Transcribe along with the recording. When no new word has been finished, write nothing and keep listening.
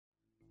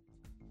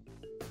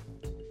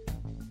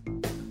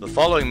The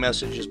following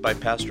message is by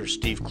Pastor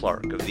Steve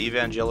Clark of the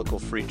Evangelical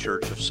Free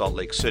Church of Salt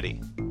Lake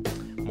City.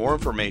 More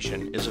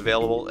information is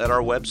available at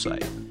our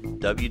website,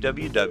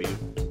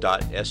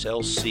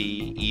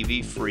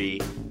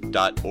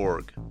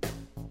 www.slcevfree.org.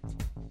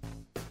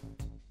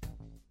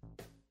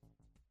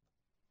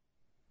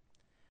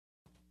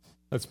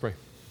 Let's pray.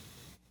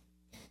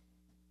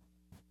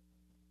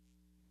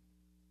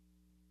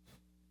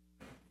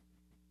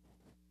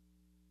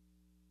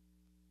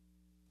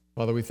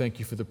 Father, we thank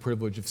you for the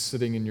privilege of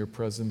sitting in your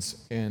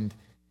presence and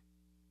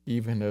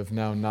even of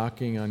now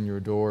knocking on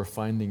your door,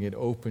 finding it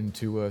open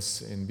to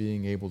us, and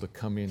being able to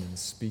come in and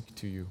speak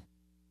to you.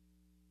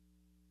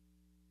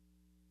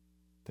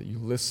 That you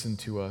listen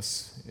to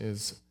us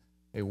is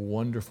a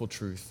wonderful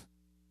truth.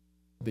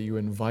 That you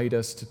invite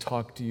us to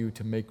talk to you,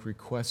 to make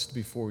requests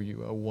before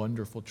you, a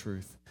wonderful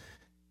truth.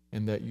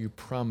 And that you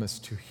promise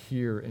to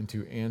hear and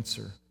to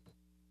answer,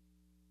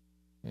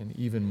 an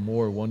even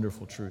more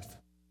wonderful truth.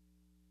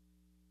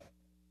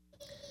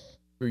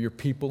 We're your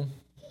people,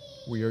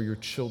 we are your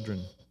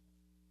children,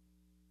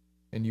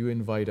 and you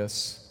invite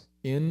us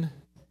in,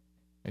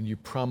 and you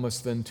promise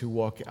then to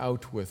walk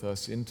out with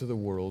us into the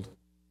world,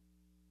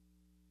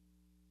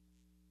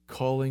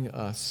 calling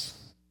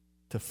us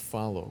to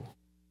follow.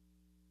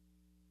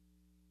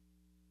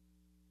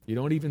 You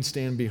don't even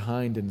stand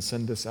behind and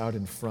send us out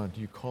in front.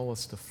 You call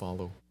us to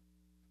follow.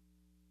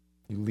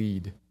 You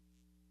lead.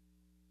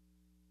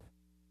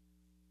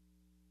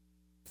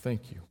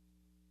 Thank you.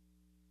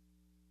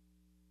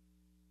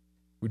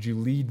 Would you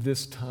lead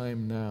this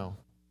time now?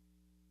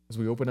 As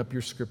we open up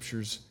your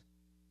scriptures,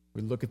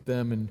 we look at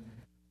them and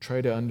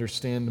try to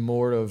understand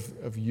more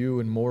of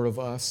you and more of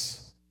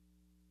us.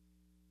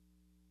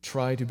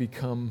 Try to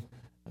become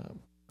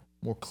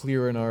more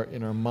clear in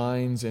our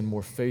minds and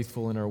more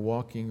faithful in our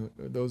walking.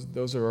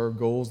 Those are our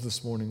goals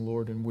this morning,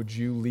 Lord, and would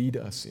you lead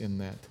us in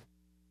that?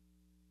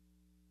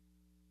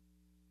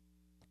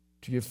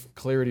 To give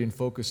clarity and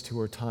focus to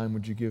our time,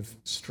 would you give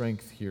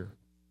strength here?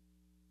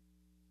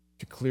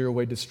 To clear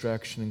away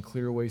distraction and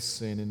clear away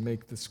sin and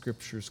make the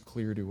scriptures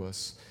clear to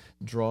us.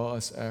 Draw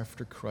us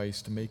after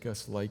Christ, make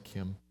us like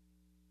him,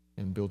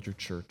 and build your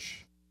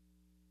church.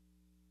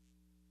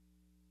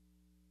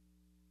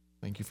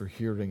 Thank you for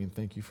hearing, and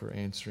thank you for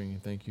answering,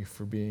 and thank you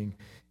for being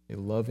a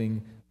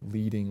loving,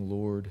 leading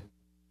Lord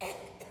and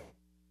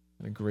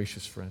a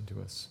gracious friend to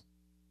us.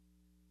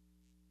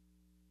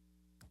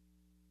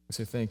 We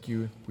say thank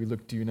you. We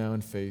look to you now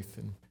in faith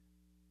and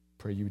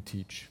pray you would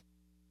teach.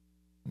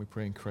 We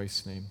pray in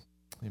Christ's name.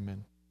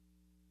 Amen.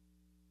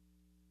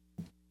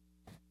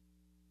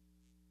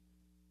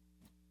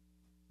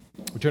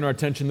 We turn our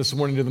attention this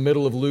morning to the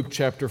middle of Luke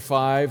chapter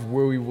 5,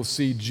 where we will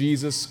see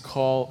Jesus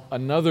call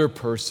another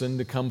person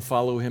to come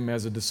follow him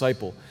as a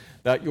disciple.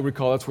 That, you'll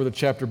recall, that's where the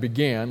chapter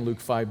began. Luke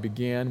 5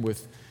 began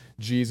with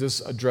Jesus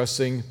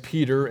addressing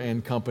Peter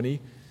and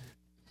company,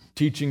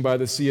 teaching by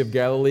the Sea of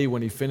Galilee.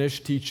 When he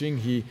finished teaching,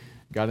 he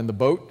got in the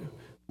boat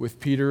with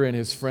Peter and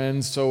his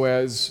friends so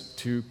as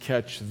to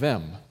catch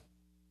them,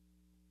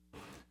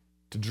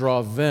 to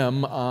draw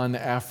them on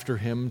after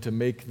him, to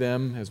make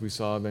them, as we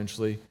saw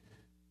eventually,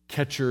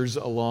 catchers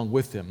along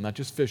with him. Not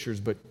just fishers,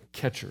 but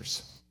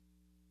catchers.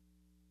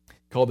 He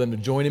called them to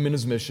join him in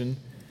his mission,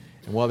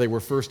 and while they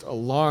were first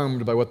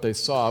alarmed by what they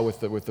saw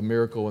with the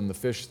miracle and the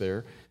fish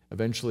there,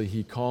 eventually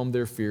he calmed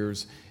their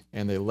fears,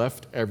 and they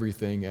left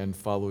everything and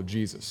followed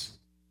Jesus.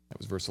 That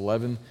was verse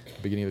 11,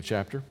 the beginning of the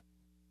chapter.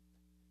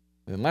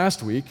 And then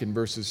last week, in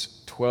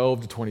verses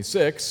 12 to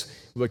 26,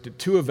 we looked at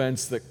two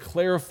events that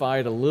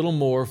clarified a little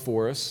more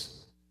for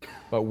us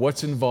about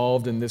what's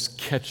involved in this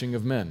catching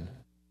of men,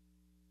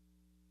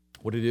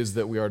 what it is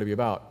that we are to be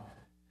about.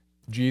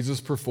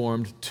 Jesus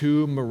performed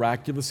two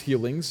miraculous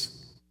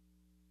healings,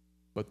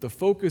 but the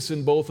focus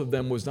in both of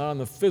them was not on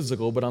the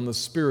physical, but on the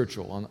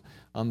spiritual,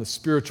 on the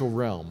spiritual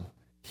realm.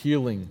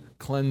 Healing,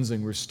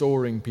 cleansing,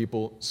 restoring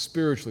people,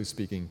 spiritually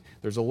speaking.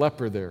 There's a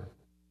leper there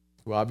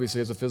who obviously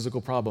has a physical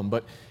problem,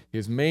 but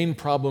his main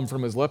problem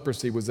from his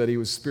leprosy was that he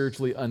was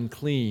spiritually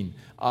unclean,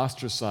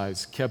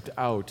 ostracized, kept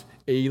out,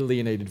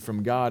 alienated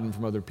from God and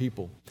from other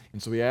people.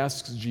 And so he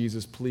asks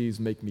Jesus,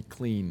 please make me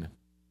clean,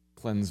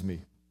 cleanse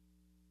me.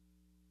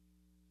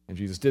 And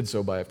Jesus did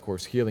so by, of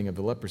course, healing of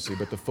the leprosy,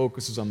 but the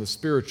focus is on the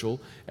spiritual,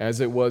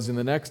 as it was in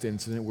the next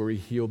incident where he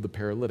healed the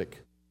paralytic.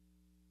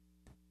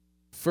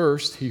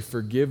 First, he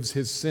forgives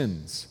his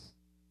sins,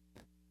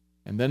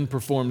 and then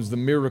performs the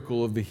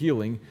miracle of the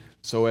healing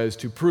so as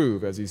to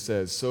prove, as he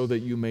says, so that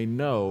you may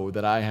know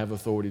that I have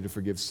authority to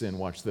forgive sin.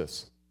 Watch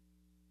this.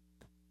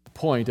 The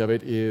point of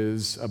it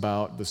is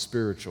about the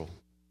spiritual.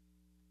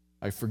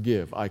 I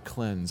forgive, I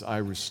cleanse, I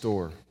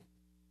restore.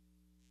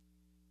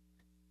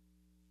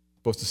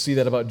 Supposed to see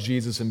that about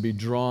Jesus and be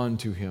drawn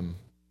to him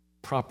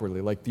properly,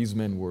 like these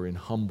men were, in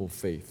humble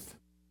faith.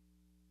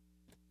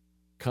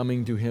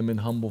 Coming to him in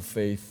humble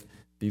faith,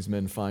 these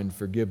men find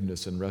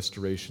forgiveness and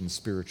restoration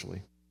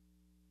spiritually.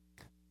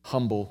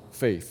 Humble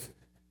faith.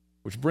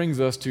 Which brings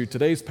us to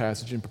today's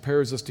passage and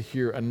prepares us to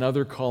hear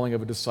another calling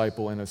of a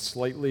disciple in a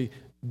slightly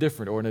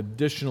different or an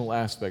additional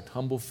aspect,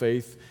 humble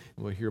faith,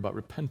 and we'll hear about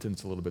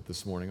repentance a little bit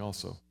this morning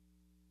also.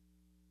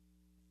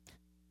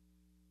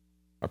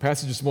 Our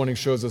passage this morning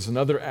shows us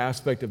another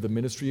aspect of the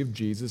ministry of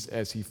Jesus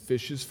as he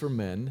fishes for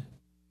men,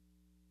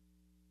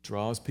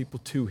 draws people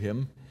to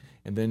him,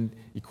 and then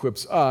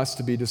equips us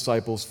to be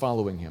disciples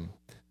following him.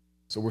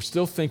 So we're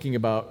still thinking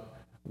about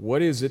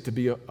what is it to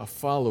be a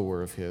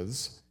follower of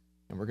his,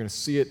 and we're going to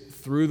see it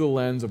through the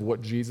lens of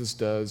what Jesus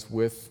does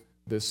with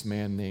this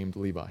man named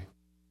Levi.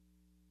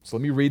 So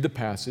let me read the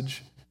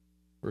passage,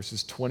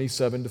 verses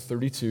 27 to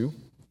 32.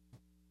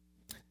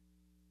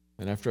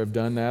 And after I've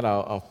done that,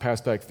 I'll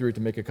pass back through it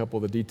to make a couple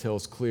of the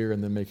details clear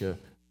and then make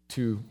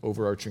two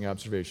overarching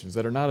observations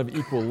that are not of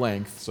equal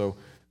length. So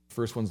the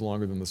first one's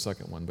longer than the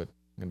second one, but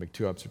I'm going to make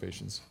two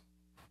observations.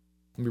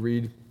 Let me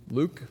read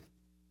Luke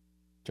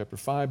chapter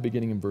 5,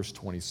 beginning in verse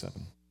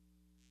 27.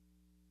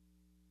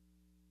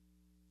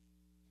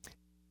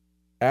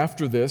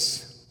 After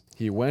this,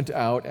 he went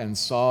out and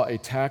saw a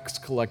tax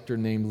collector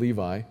named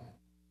Levi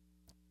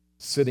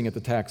sitting at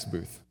the tax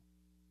booth.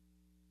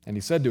 And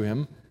he said to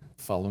him,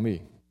 "Follow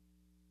me."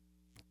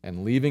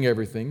 And leaving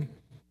everything,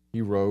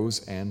 he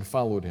rose and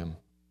followed him.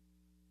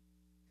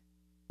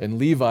 And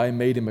Levi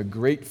made him a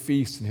great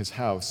feast in his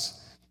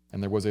house,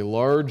 and there was a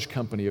large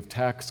company of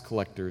tax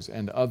collectors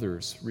and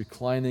others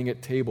reclining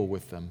at table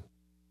with them.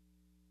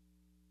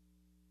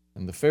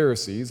 And the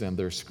Pharisees and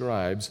their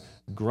scribes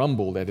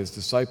grumbled at his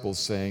disciples,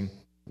 saying,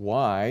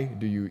 "Why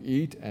do you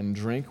eat and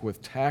drink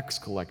with tax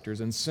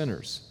collectors and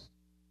sinners?"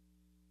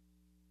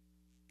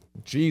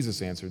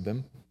 Jesus answered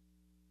them,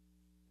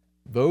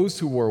 "Those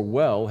who are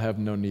well have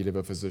no need of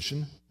a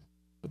physician,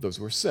 but those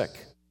who are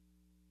sick.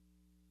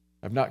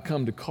 I have not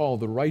come to call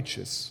the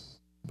righteous,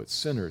 but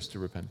sinners to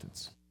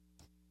repentance."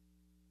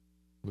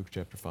 Luke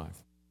chapter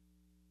 5.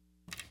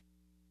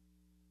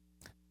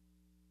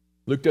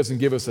 Luke doesn't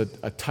give us a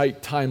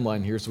tight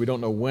timeline here, so we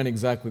don't know when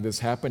exactly this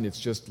happened. It's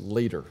just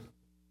later.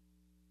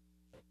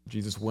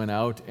 Jesus went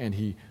out and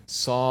he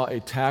saw a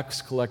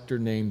tax collector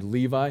named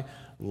Levi,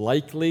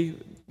 likely,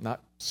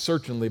 not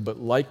certainly, but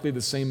likely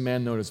the same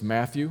man known as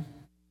Matthew.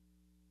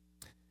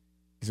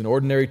 He's an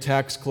ordinary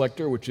tax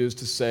collector, which is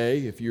to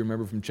say, if you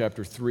remember from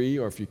chapter 3,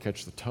 or if you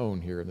catch the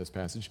tone here in this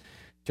passage,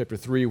 chapter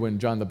 3, when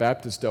John the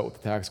Baptist dealt with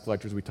the tax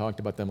collectors, we talked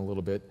about them a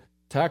little bit.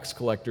 Tax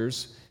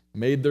collectors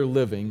made their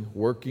living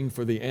working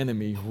for the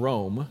enemy,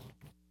 Rome,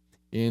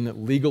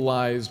 in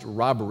legalized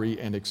robbery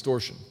and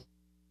extortion.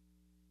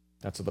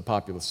 That's how the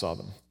populace saw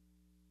them.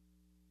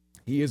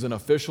 He is an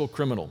official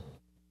criminal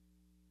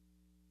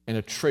and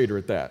a traitor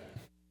at that.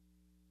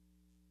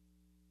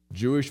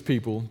 Jewish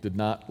people did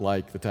not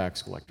like the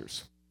tax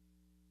collectors.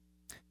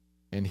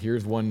 And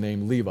here's one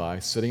named Levi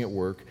sitting at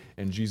work,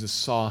 and Jesus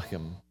saw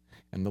him.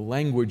 And the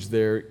language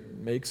there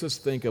makes us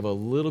think of a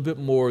little bit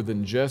more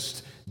than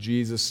just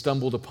Jesus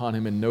stumbled upon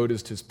him and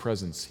noticed his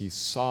presence. He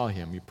saw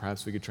him.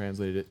 Perhaps we could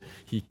translate it,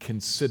 he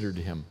considered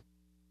him.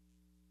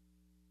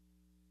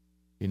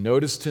 He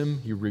noticed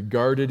him, he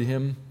regarded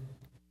him,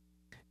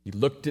 he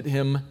looked at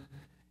him,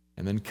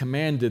 and then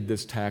commanded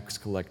this tax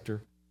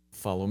collector,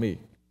 "Follow me."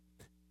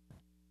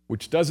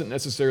 Which doesn't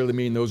necessarily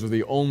mean those are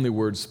the only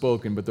words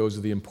spoken, but those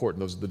are the important,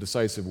 those are the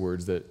decisive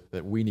words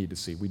that we need to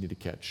see, we need to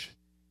catch.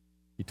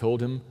 He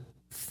told him,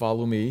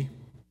 "Follow me."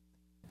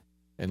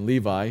 And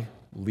Levi,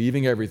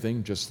 leaving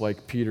everything, just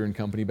like Peter and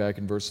company back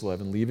in verse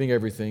 11, leaving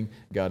everything,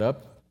 got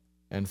up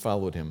and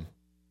followed him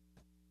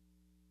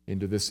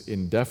into this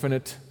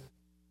indefinite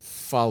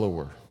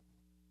follower.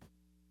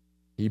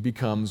 He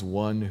becomes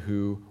one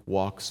who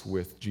walks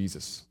with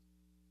Jesus.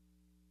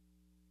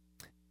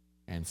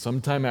 And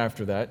sometime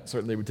after that,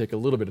 certainly it would take a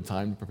little bit of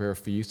time to prepare a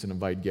feast and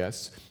invite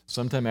guests.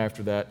 Sometime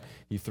after that,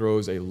 he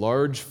throws a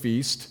large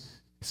feast,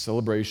 a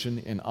celebration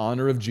in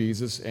honor of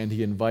Jesus, and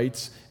he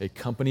invites a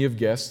company of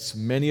guests,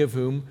 many of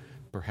whom,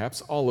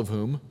 perhaps all of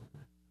whom,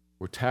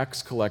 were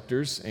tax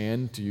collectors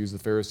and, to use the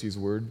Pharisees'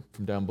 word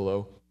from down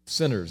below,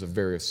 sinners of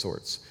various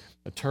sorts.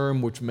 A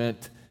term which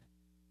meant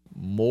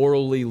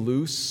morally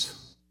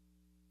loose,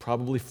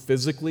 probably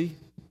physically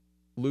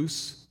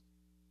loose.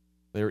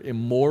 They're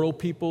immoral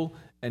people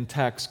and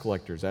tax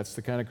collectors. That's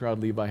the kind of crowd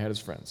Levi had as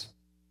friends.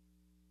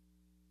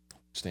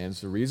 Stands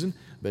to reason.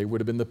 They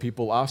would have been the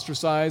people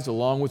ostracized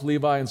along with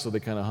Levi, and so they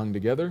kind of hung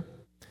together.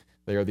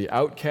 They are the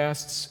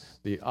outcasts,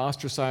 the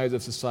ostracized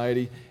of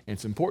society, and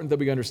it's important that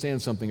we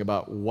understand something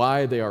about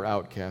why they are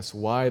outcasts,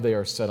 why they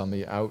are set on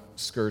the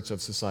outskirts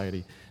of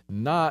society.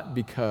 Not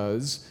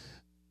because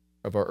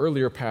of our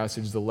earlier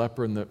passage, the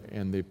leper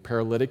and the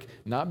paralytic,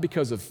 not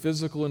because of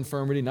physical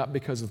infirmity, not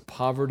because of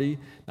poverty,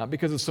 not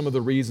because of some of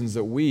the reasons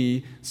that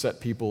we set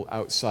people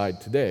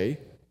outside today.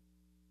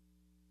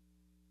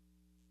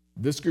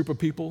 This group of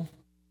people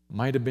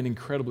might have been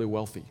incredibly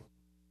wealthy.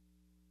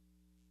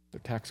 They're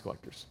tax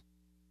collectors.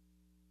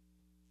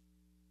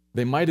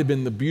 They might have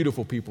been the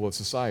beautiful people of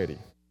society.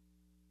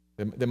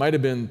 They might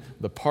have been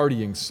the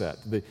partying set,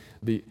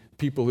 the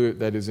people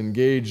that is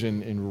engaged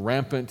in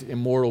rampant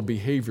immoral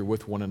behavior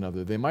with one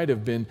another. They might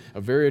have been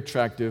a very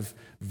attractive,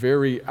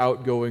 very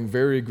outgoing,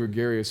 very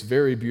gregarious,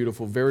 very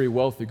beautiful, very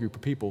wealthy group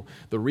of people.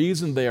 The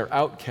reason they are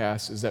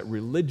outcasts is that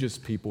religious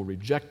people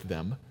reject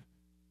them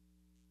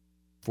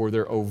for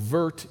their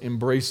overt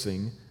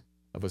embracing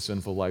of a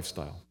sinful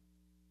lifestyle.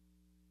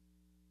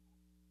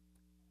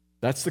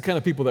 That's the kind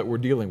of people that we're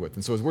dealing with.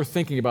 And so as we're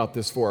thinking about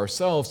this for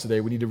ourselves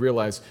today, we need to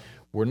realize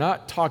we're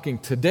not talking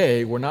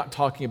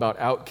about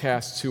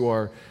outcasts who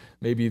are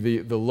maybe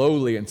the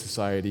lowly in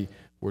society.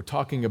 We're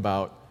talking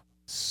about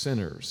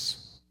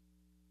sinners,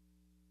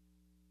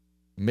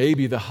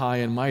 maybe the high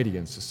and mighty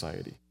in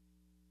society.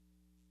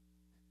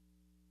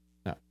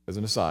 Now, as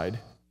an aside,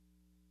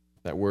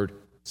 that word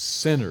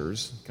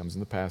sinners comes in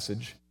the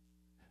passage.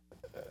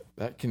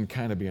 That can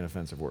kind of be an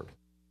offensive word.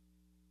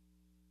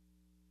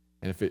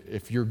 And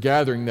if you're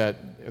gathering that,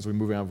 as we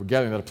move on, we're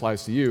gathering that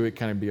applies to you, it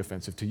can be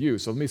offensive to you.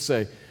 So let me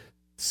say,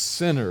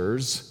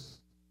 sinners,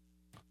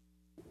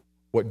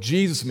 what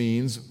Jesus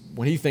means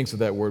when he thinks of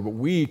that word, what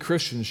we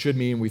Christians should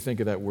mean when we think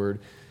of that word,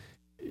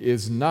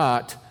 is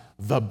not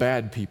the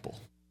bad people.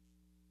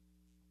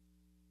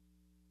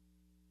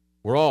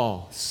 We're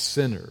all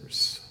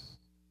sinners.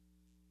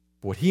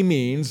 What he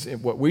means,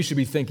 what we should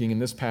be thinking in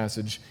this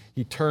passage,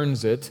 he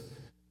turns it,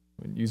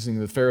 using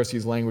the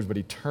Pharisees' language, but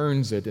he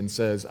turns it and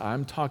says,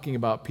 I'm talking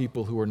about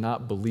people who are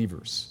not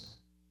believers,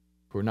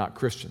 who are not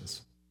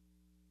Christians.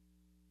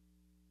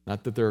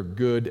 Not that they're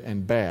good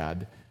and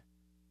bad.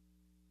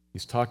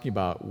 He's talking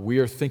about, we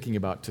are thinking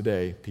about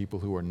today, people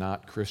who are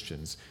not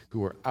Christians,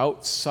 who are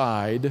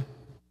outside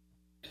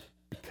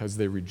because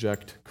they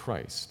reject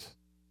Christ,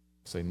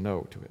 say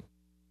no to him.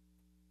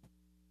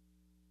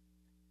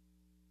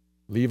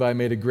 Levi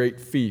made a great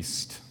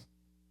feast,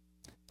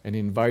 and he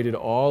invited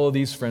all of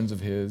these friends of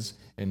his,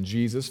 and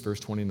Jesus, verse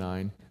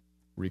 29,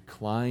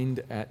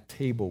 reclined at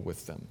table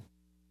with them.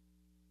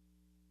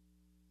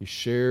 He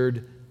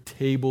shared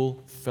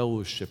table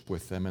fellowship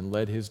with them and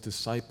led his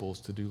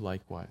disciples to do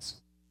likewise.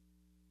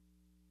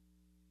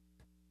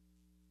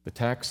 The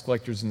tax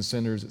collectors and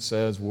sinners, it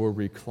says, were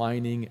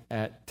reclining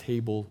at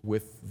table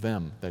with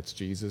them. That's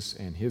Jesus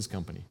and his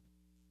company,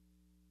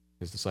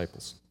 his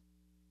disciples.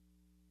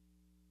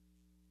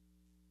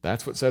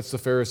 That's what sets the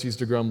Pharisees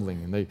to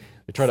grumbling. And they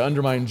try to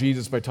undermine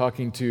Jesus by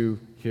talking to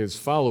his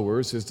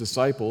followers, his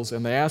disciples,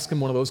 and they ask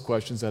him one of those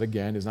questions that,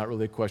 again, is not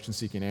really a question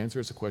seeking an answer,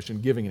 it's a question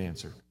giving an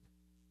answer.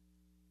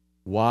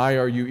 Why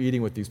are you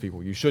eating with these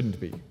people? You shouldn't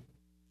be.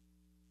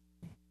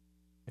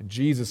 And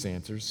Jesus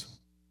answers,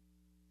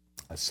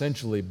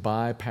 essentially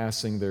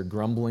bypassing their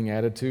grumbling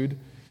attitude.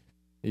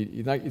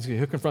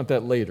 He'll confront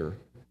that later.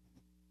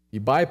 He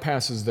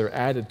bypasses their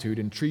attitude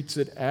and treats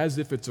it as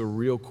if it's a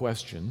real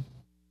question.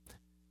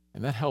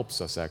 And that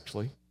helps us,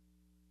 actually,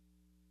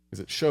 because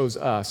it shows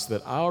us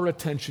that our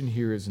attention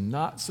here is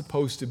not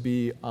supposed to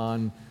be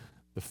on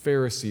the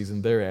Pharisees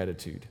and their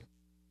attitude.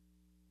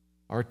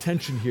 Our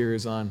attention here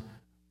is on,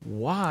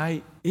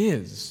 why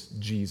is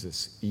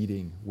Jesus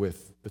eating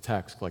with the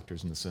tax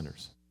collectors and the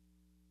sinners?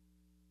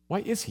 Why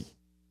is he?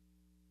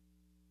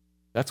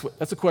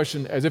 That's a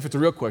question, as if it's a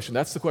real question.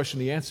 That's the question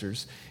he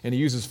answers. And he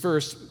uses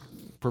first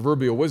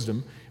proverbial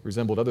wisdom,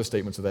 resembled other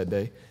statements of that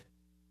day.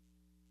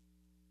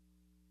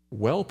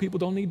 Well, people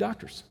don't need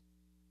doctors.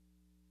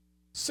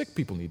 Sick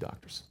people need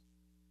doctors.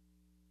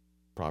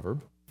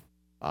 Proverb,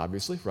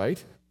 obviously,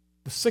 right?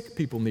 The sick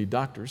people need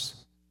doctors.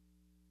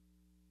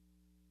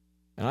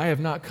 And I have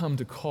not come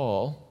to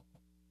call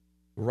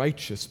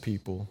righteous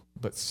people,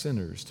 but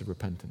sinners to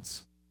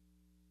repentance.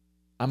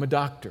 I'm a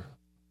doctor,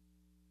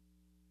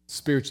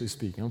 spiritually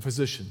speaking. I'm a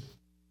physician.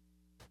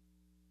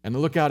 And I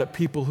look out at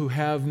people who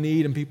have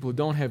need and people who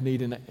don't have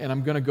need, and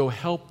I'm going to go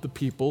help the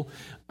people.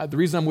 The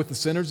reason I'm with the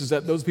sinners is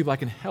that those people I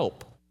can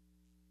help.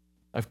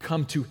 I've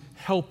come to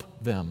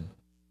help them,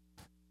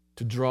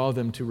 to draw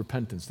them to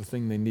repentance, the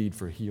thing they need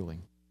for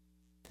healing.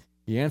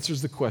 He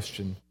answers the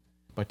question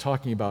by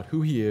talking about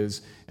who he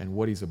is and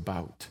what he's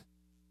about.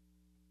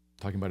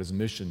 Talking about his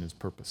mission, his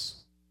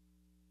purpose.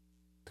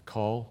 To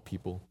call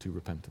people to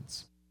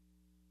repentance.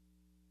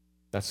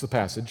 That's the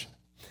passage.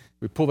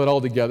 We pull that all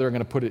together. I'm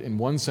going to put it in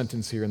one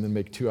sentence here and then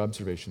make two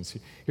observations.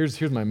 Here's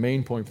my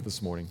main point for this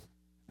morning,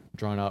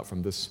 drawn out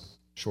from this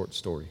short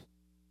story.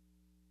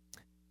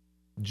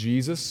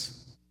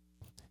 Jesus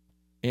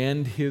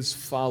and his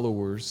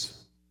followers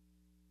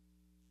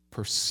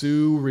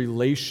pursue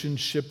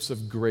relationships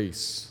of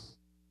grace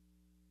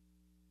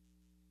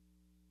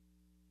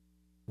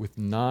with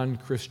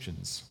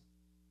non-Christians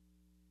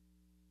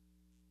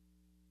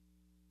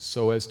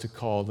so as to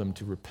call them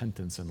to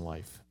repentance and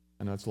life.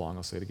 I know it's long,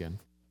 I'll say it again.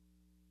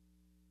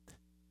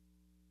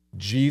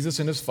 Jesus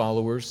and his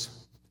followers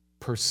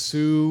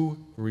pursue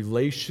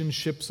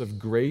relationships of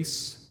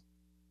grace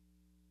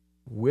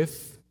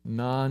with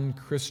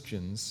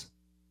non-Christians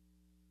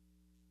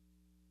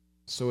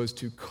so as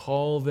to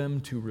call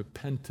them to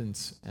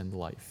repentance and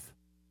life.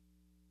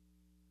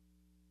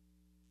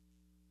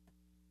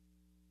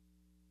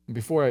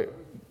 Before I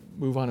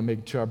move on and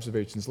make two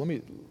observations, let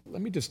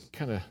me just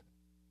kind of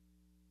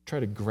try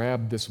to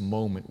grab this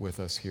moment with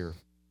us here.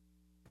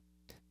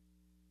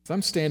 As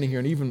I'm standing here,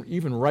 and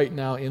even right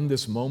now in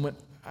this moment,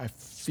 I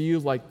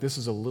feel like this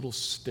is a little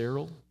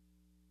sterile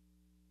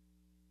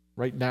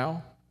right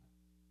now.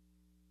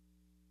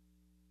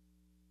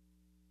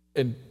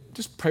 And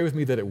just pray with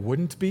me that it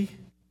wouldn't be.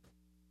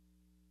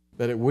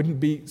 That it wouldn't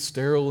be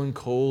sterile and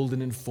cold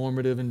and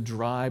informative and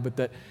dry, but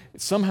that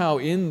somehow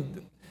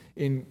in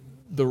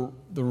the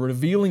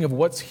revealing of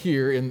what's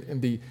here,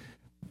 in the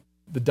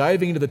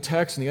diving into the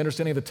text and the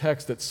understanding of the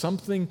text, that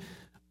something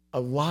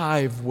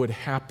alive would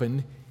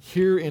happen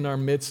here in our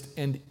midst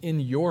and in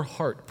your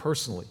heart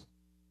personally.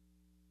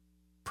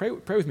 Pray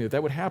with me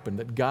that would happen,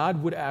 that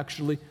God would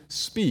actually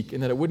speak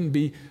and that it wouldn't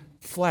be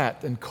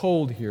flat and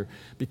cold here,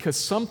 because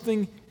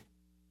something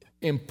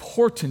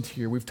important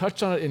here. We've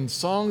touched on it in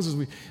songs as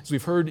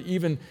we've heard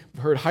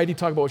Heidi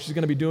talk about what she's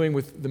going to be doing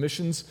with the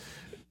missions.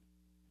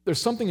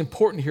 There's something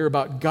important here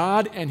about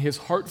God and his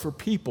heart for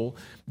people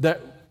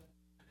that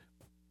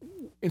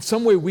in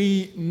some way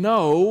we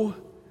know,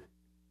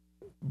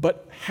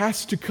 but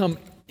has to come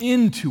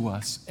into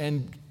us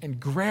and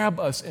grab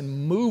us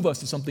and move us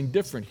to something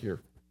different here.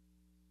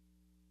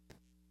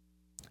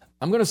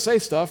 I'm going to say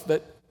stuff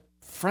that,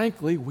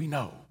 frankly, we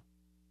know.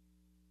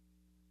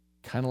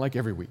 Kind of like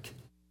every week.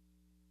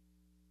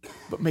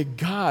 But may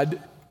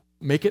God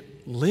make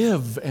it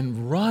live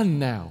and run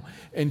now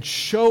and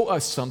show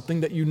us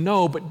something that you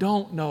know but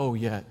don't know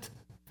yet.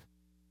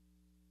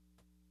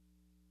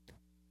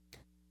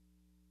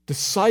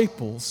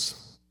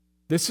 Disciples,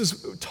 this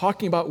is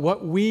talking about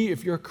what we,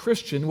 if you're a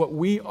Christian, what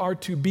we are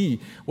to be,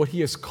 what he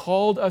has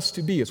called us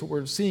to be. It's what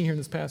we're seeing here in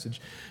this passage.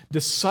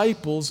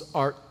 Disciples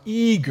are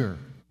eager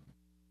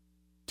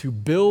to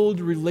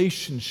build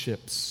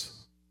relationships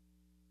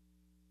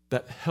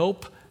that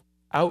help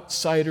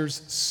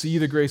outsiders see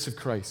the grace of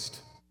Christ.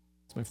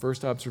 That's my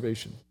first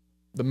observation.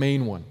 The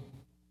main one,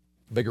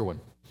 bigger one.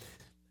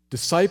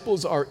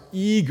 Disciples are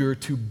eager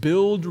to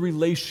build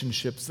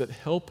relationships that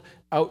help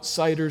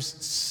outsiders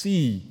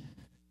see,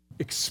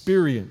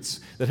 experience,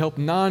 that help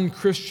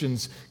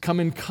non-Christians come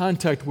in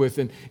contact with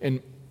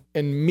and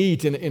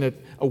meet in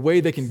a way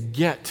they can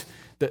get,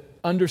 that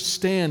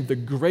understand the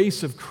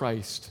grace of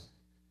Christ.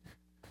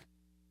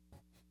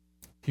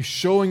 He's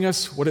showing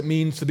us what it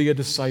means to be a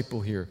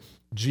disciple here.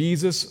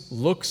 Jesus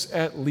looks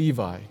at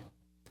Levi,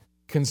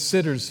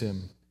 considers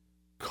him,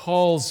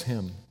 calls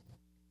him,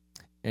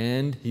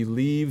 and he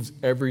leaves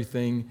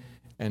everything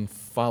and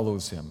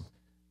follows him.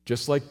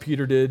 Just like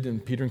Peter did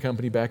and Peter and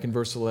company back in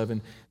verse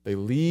 11, they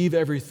leave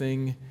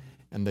everything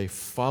and they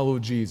follow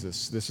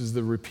Jesus. This is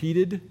the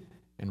repeated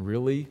and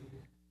really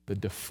the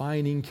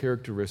defining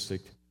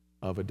characteristic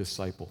of a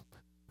disciple.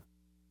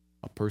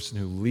 A person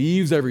who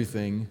leaves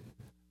everything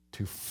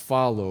to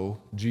follow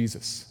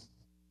Jesus.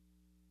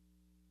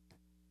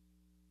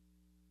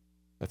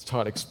 That's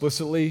taught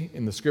explicitly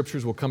in the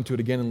Scriptures. We'll come to it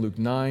again in Luke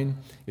 9.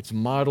 It's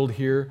modeled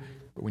here,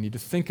 but we need to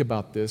think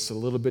about this a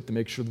little bit to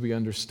make sure that we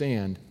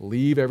understand.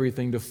 Leave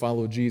everything to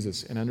follow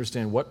Jesus and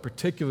understand what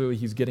particularly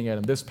he's getting at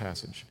in this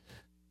passage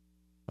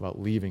about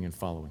leaving and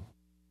following.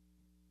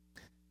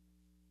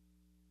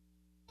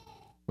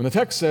 When the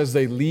text says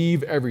they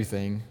leave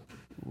everything,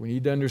 we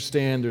need to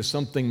understand there's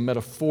something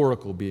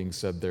metaphorical being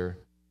said there,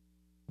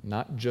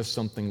 not just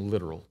something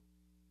literal.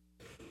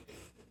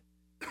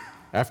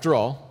 After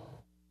all,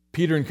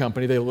 Peter and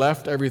company, they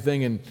left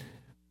everything and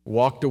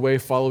walked away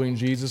following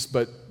Jesus,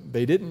 but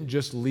they didn't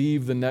just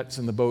leave the nets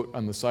in the boat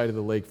on the side of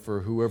the lake for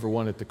whoever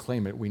wanted to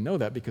claim it. We know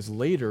that because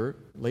later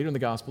in the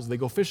Gospels, they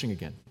go fishing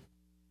again.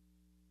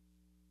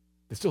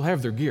 They still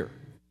have their gear.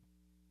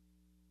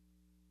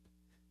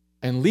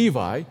 And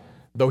Levi,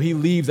 though he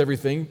leaves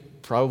everything,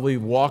 probably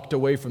walked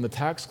away from the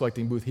tax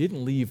collecting booth, he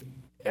didn't leave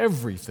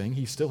everything.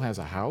 He still has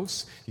a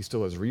house. He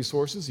still has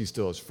resources. He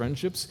still has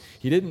friendships.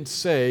 He didn't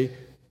say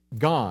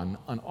gone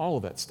on all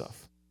of that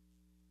stuff.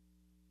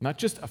 Not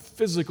just a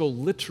physical,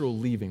 literal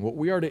leaving. What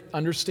we are to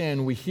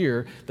understand, we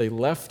hear, they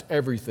left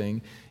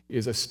everything,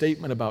 is a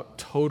statement about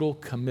total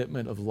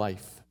commitment of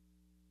life.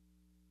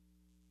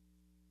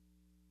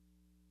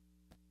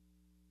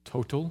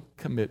 Total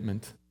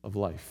commitment of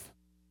life.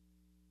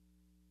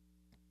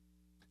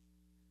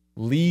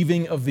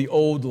 Leaving of the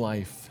old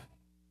life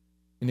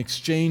in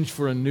exchange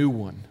for a new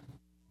one.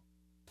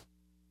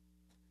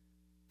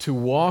 To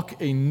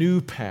walk a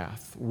new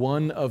path,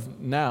 one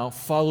of now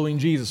following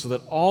Jesus, so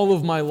that all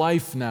of my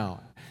life now,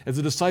 as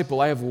a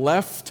disciple, I have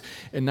left,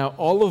 and now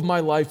all of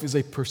my life is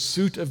a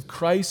pursuit of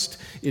Christ.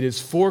 It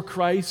is for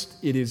Christ.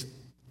 It is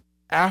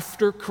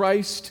after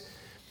Christ.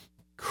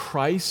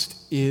 Christ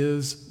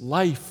is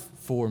life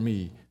for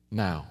me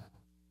now.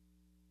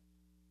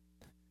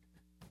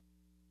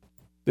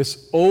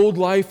 This old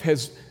life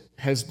has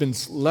been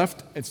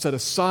left and set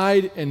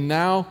aside, and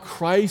now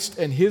Christ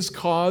and his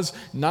cause,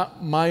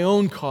 not my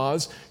own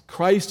cause,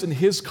 Christ and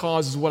his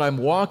cause is what I'm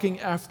walking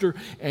after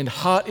and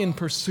hot in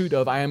pursuit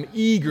of. I am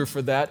eager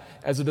for that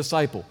as a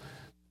disciple.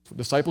 That's what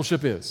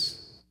discipleship is.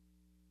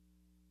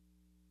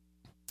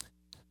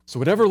 So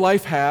whatever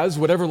life has,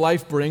 whatever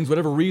life brings,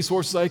 whatever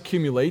resources I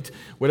accumulate,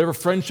 whatever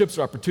friendships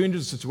or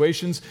opportunities or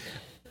situations,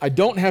 I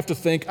don't have to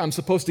think I'm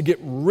supposed to get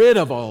rid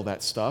of all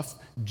that stuff,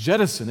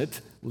 jettison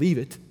it, leave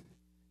it.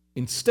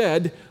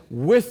 Instead,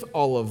 with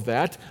all of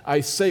that,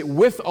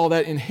 with all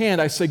that in hand,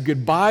 I say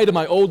goodbye to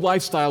my old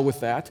lifestyle with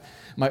that,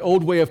 my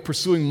old way of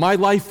pursuing my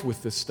life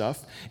with this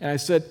stuff, and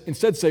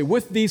instead say,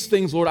 with these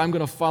things, Lord, I'm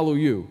going to follow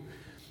you.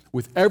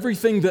 With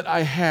everything that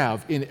I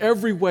have, in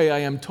every way I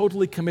am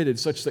totally committed,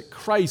 such that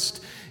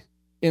Christ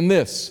in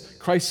this,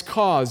 Christ's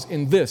cause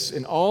in this,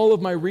 in all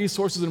of my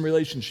resources and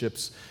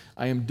relationships,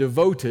 I am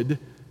devoted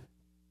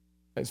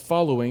as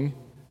following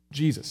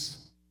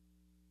Jesus.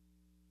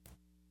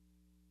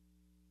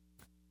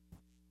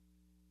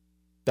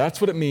 That's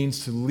what it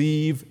means to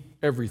leave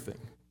everything.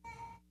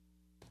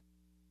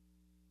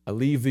 I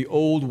leave the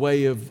old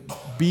way of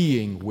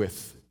being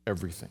with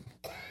everything.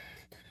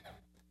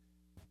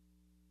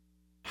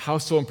 How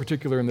so in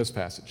particular in this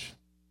passage?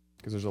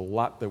 Because there's a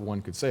lot that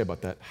one could say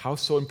about that. How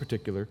so in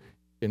particular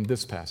in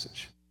this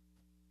passage?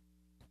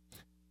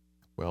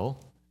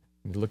 Well,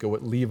 we look at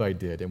what Levi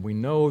did, and we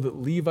know that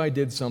Levi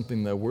did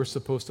something that we're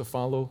supposed to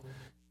follow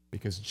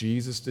because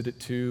Jesus did it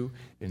too,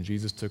 and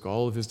Jesus took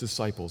all of his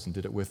disciples and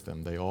did it with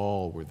them. They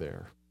all were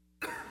there.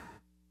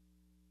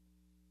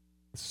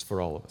 This is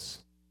for all of us.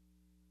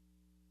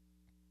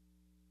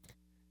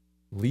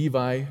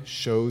 Levi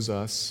shows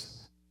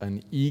us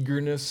an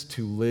eagerness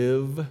to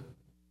live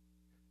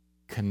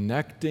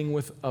connecting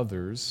with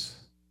others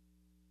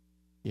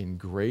in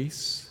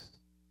grace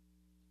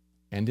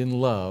and in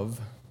love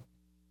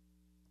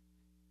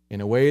in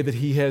a way that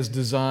he has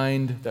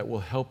designed that will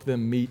help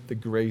them meet the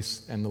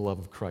grace and the love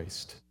of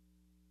Christ.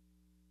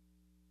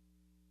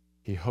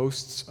 He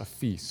hosts a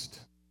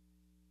feast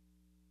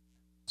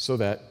so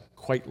that,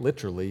 quite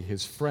literally,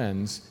 his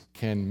friends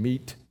can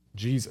meet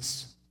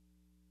Jesus.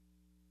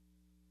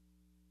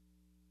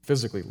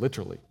 Physically,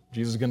 literally,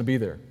 Jesus is going to be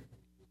there.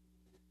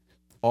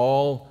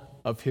 All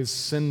of his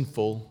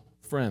sinful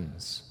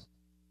friends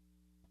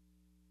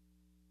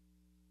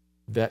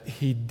that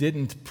he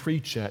didn't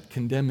preach at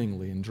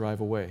condemningly and drive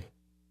away.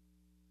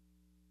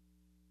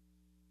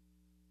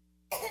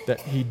 That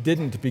he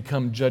didn't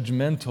become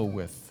judgmental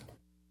with.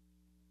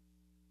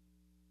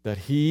 That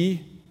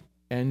he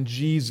and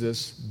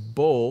Jesus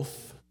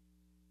both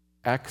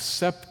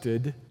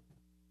accepted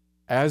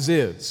as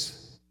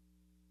is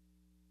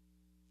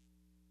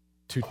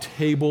to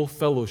table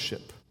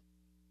fellowship.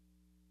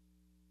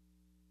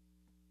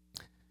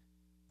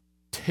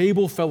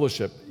 Table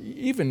fellowship,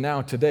 even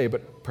now today,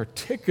 but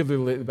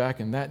particularly back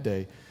in that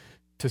day,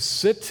 to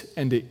sit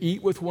and to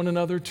eat with one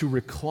another, to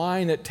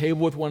recline at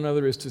table with one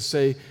another is to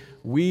say,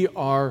 we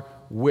are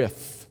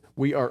with,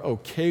 we are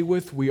okay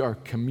with, we are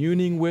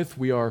communing with,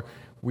 we are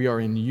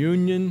in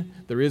union.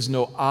 There is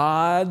no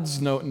odds,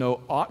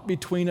 no aught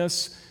between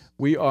us.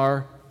 We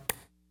are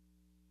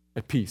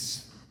at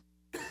peace.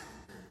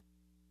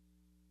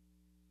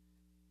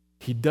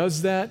 He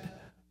does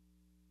that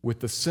with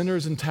the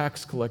sinners and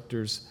tax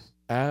collectors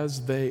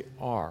as they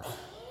are.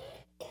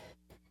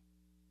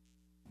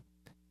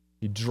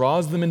 He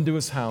draws them into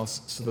his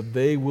house so that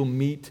they will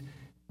meet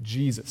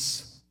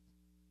Jesus.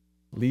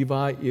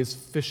 Levi is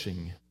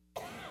fishing,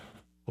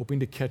 hoping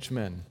to catch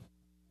men.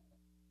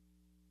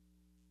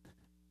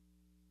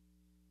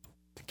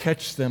 To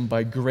catch them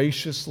by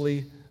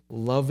graciously,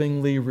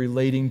 lovingly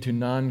relating to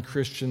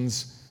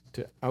non-Christians,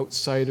 to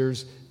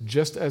outsiders,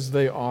 just as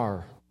they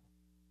are.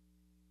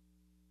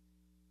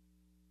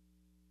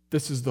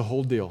 This is the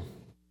whole deal.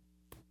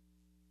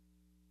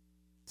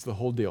 It's the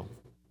whole deal.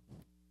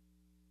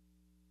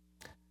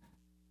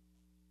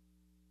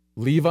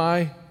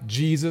 Levi,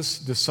 Jesus,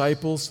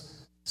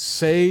 disciples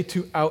say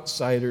to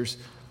outsiders,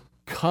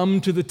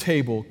 come to the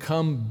table,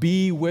 come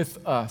be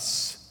with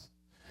us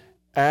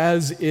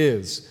as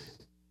is.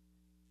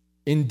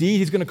 Indeed,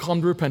 he's going to call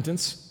them to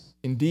repentance.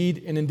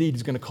 Indeed,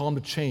 he's going to call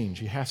them to change.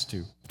 He has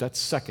to. That's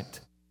second.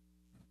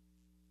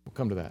 We'll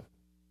come to that.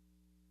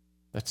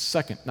 That's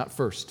second, not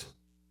first.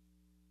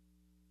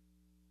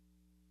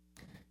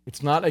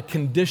 It's not a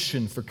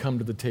condition for come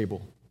to the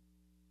table.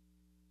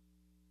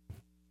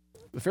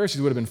 The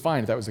Pharisees would have been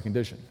fine if that was a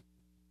condition.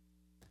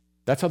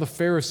 That's how the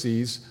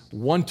Pharisees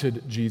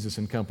wanted Jesus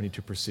and company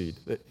to proceed.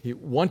 He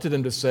wanted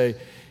them to say,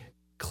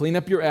 clean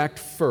up your act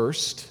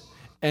first,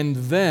 and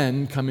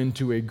then come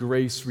into a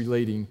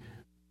grace-relating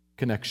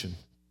connection.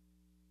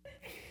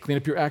 Clean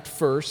up your act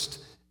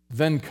first,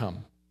 then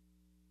come.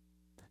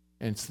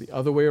 And it's the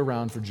other way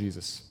around for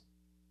Jesus.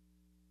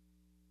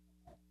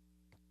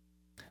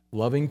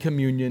 Loving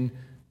communion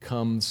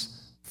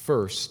comes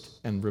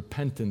first, and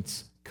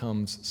repentance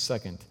comes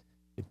second.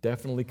 It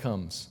definitely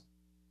comes.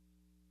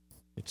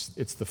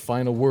 It's the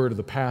final word of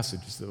the passage,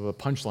 it's the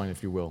punchline,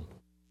 if you will.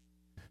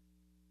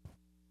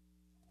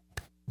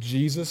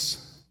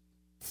 Jesus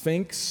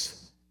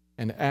thinks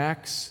and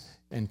acts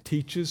and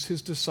teaches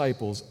his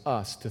disciples,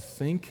 us, to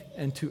think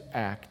and to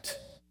act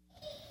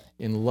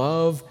in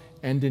love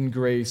and in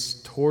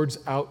grace towards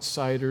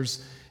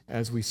outsiders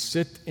as we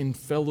sit in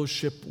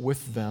fellowship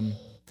with them,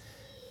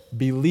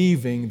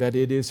 believing that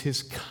it is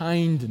His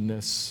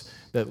kindness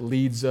that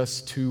leads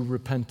us to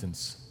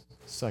repentance.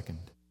 Second,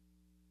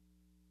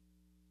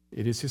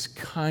 it is His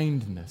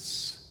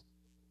kindness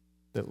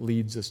that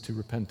leads us to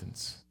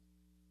repentance.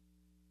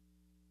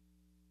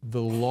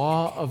 The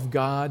law of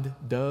God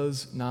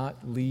does not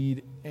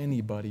lead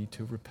anybody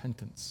to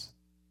repentance.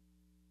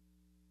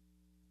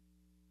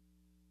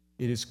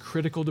 It is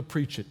critical to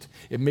preach it.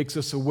 It makes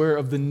us aware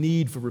of the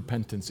need for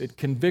repentance. It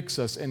convicts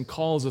us and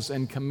calls us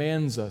and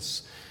commands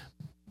us.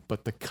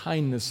 But the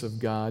kindness of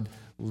God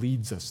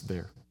leads us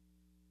there.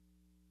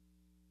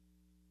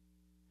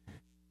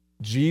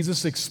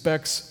 Jesus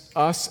expects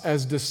us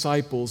as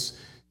disciples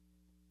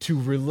to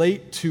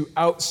relate to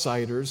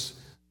outsiders,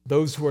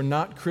 those who are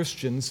not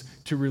Christians,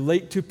 to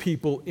relate to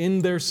people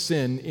in their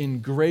sin, in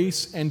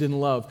grace and in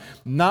love,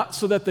 not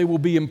so that they will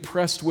be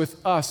impressed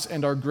with us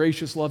and our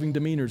gracious, loving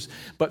demeanors,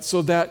 but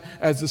so that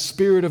as the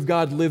Spirit of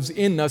God lives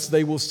in us,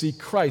 they will see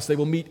Christ. They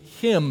will meet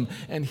Him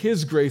and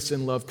His grace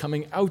and love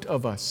coming out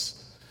of us.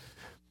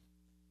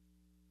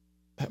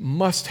 That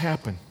must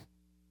happen.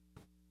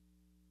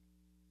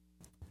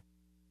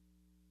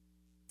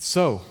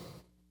 So,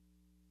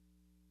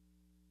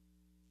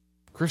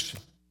 Christian,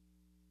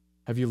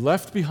 have you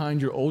left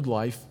behind your old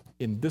life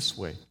in this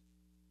way?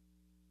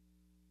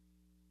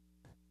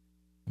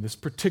 In this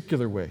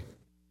particular way?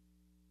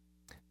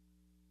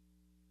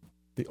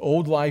 The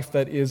old life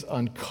that is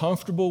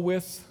uncomfortable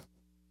with,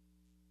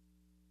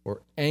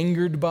 or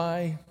angered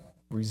by,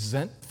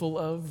 resentful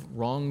of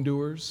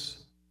wrongdoers,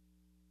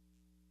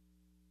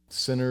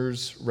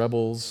 sinners,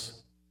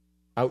 rebels,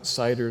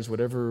 outsiders,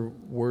 whatever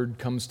word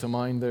comes to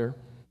mind there.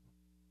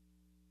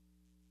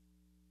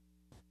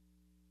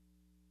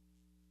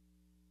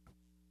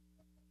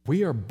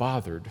 We are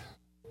bothered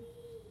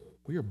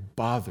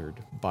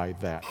by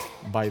that,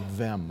 by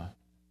them.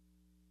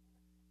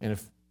 And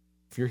if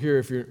you're here,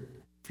 if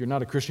you're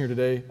not a Christian here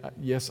today,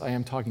 yes, I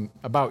am talking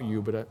about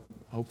you, but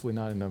hopefully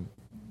not in a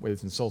way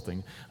that's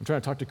insulting. I'm trying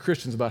to talk to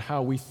Christians about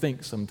how we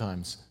think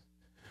sometimes.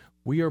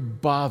 We are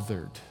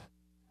bothered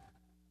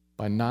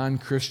by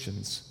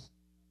non-Christians,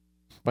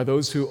 by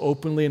those who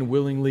openly and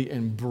willingly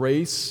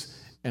embrace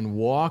and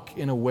walk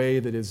in a way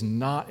that is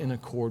not in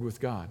accord with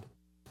God.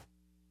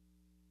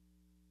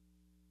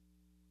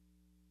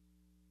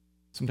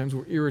 Sometimes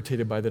we're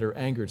irritated by that or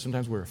angered.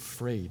 Sometimes we're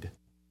afraid.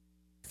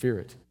 Fear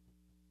it.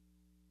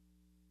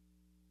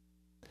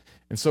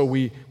 And so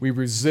we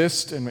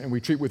resist and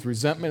we treat with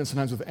resentment and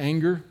sometimes with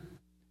anger.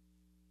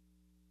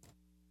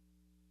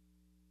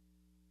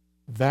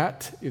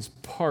 That is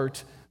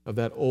part of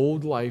that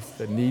old life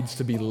that needs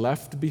to be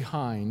left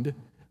behind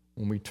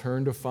when we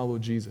turn to follow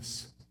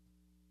Jesus.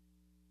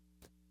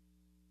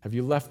 Have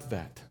you left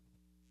that?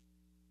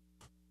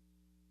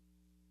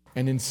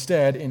 And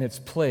instead, in its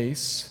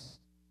place,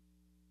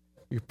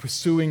 you're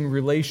pursuing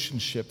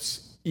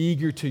relationships,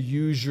 eager to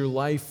use your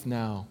life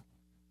now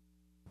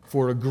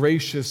for a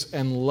gracious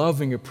and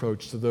loving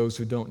approach to those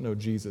who don't know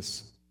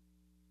Jesus.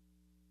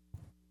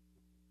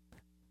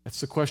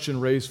 That's the question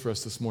raised for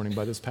us this morning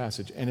by this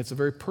passage, and it's a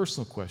very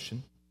personal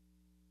question.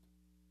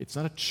 It's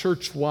not a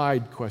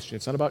church-wide question.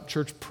 It's not about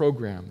church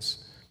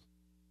programs.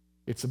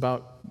 It's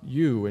about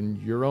you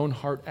and your own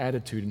heart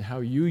attitude and how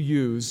you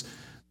use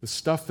the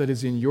stuff that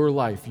is in your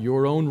life,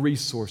 your own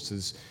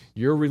resources,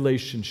 your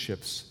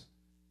relationships.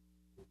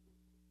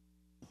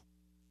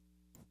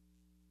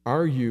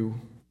 Are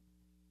you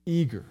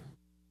eager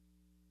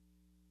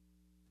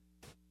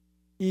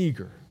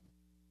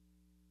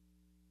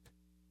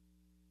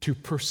to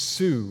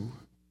pursue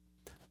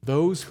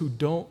those who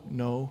don't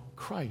know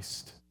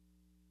Christ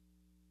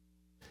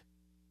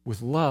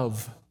with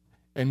love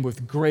and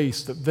with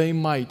grace, that they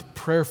might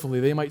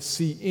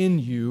see in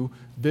you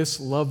this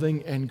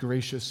loving and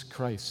gracious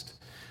Christ?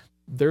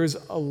 There's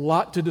a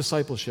lot to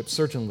discipleship,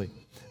 certainly.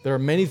 There are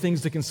many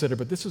things to consider,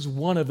 but this is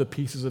one of the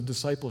pieces of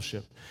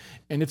discipleship.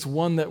 And it's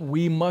one that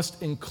we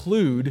must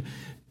include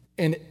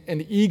and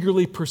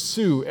eagerly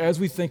pursue as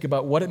we think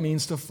about what it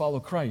means to follow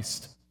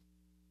Christ.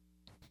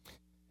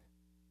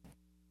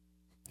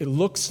 It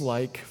looks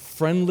like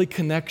friendly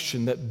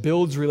connection that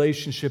builds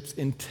relationships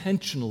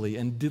intentionally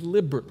and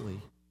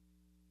deliberately,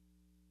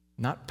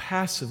 not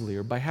passively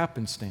or by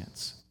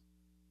happenstance.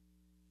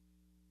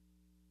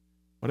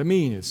 What I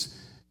mean is,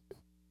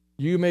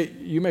 you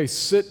may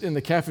sit in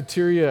the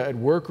cafeteria at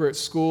work or at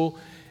school,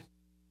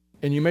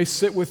 and you may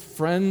sit with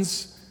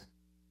friends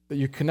that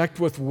you connect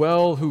with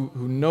well, who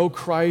know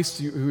Christ,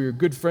 who are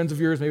good friends of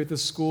yours, maybe at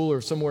this school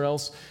or somewhere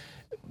else.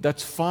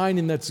 That's fine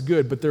and that's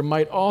good, but there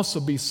might also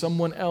be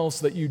someone else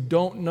that you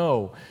don't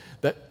know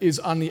that is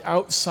on the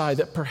outside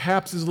that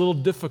perhaps is a little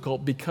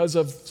difficult because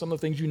of some of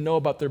the things you know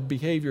about their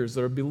behaviors,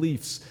 their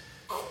beliefs.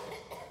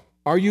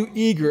 Are you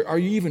eager, are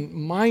you even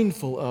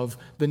mindful of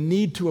the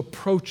need to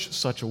approach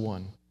such a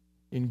one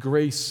in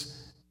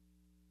grace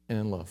and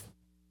in love?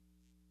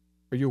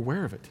 Are you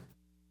aware of it?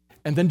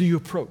 And then do you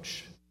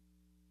approach?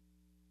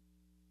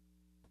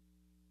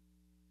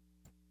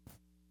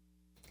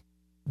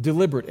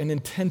 Deliberate and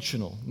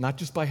intentional, not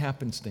just by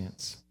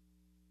happenstance.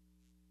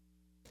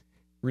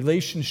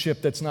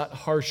 relationship that's not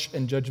harsh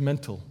and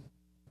judgmental,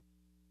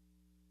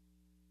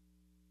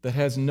 that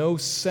has no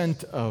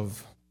scent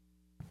of,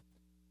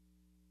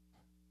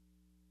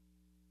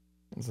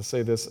 as I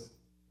say this,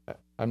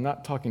 I'm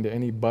not talking to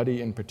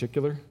anybody in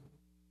particular,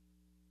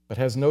 but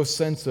has no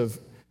sense of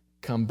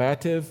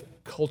combative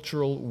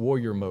cultural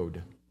warrior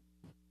mode.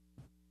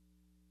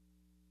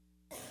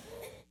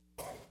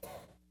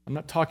 I'm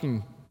not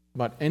talking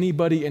about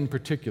anybody in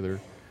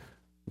particular.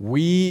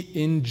 We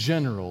in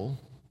general,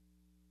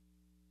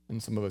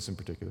 and some of us in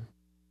particular,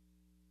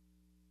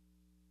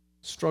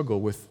 struggle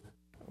with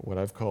what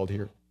I've called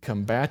here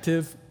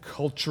combative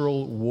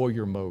cultural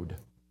warrior mode.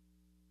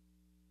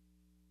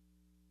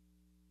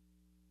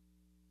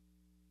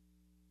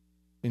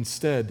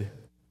 Instead,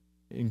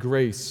 in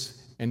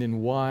grace and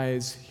in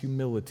wise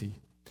humility,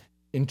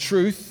 in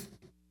truth,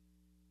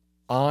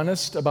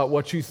 honest about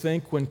what you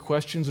think when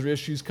questions or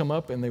issues come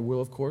up, and they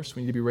will, of course.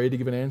 We need to be ready to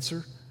give an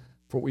answer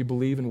for what we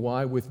believe and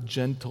why with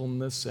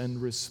gentleness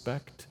and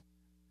respect.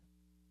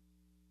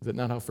 Is that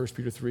not how 1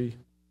 Peter 3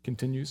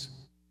 continues?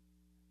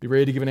 Be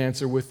ready to give an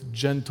answer with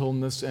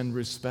gentleness and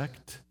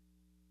respect.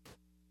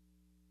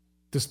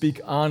 To speak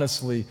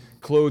honestly,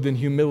 clothed in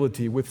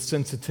humility, with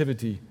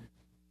sensitivity.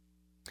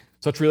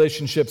 Such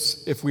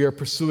relationships, if we are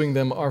pursuing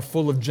them, are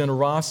full of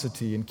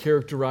generosity and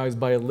characterized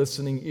by a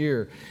listening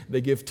ear.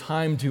 They give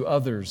time to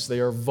others.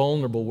 They are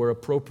vulnerable where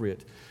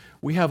appropriate.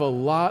 We have a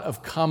lot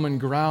of common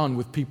ground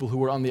with people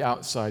who are on the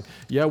outside.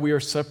 Yeah, we are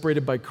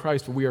separated by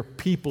Christ, but we are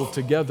people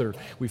together.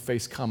 We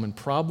face common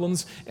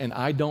problems, and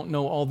I don't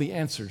know all the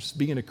answers.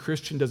 Being a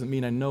Christian doesn't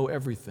mean I know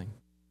everything.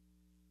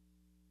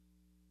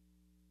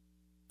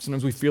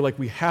 Sometimes we feel like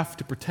we have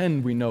to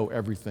pretend we know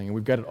everything, and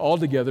we've got it all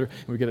together,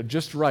 and we get it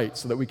just right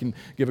so that we can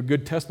give a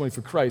good testimony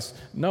for Christ.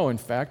 No, in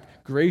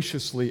fact,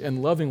 graciously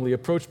and lovingly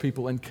approach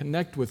people and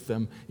connect with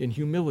them in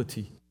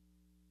humility.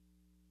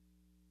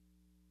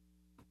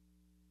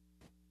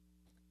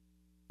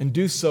 And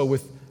do so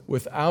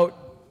without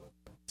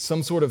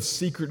some sort of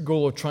secret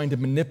goal of trying to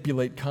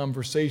manipulate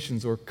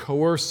conversations or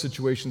coerce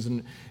situations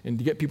and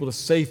to get people to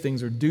say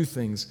things or do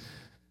things.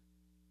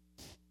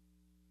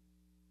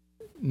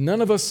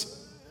 None of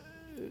us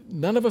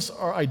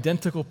are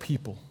identical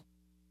people.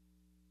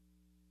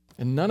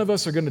 And none of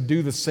us are going to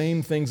do the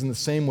same things in the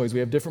same ways. We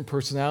have different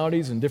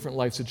personalities and different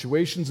life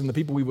situations, and the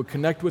people we would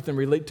connect with and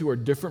relate to are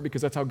different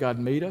because that's how God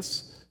made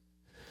us.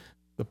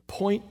 The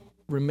point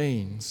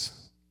remains.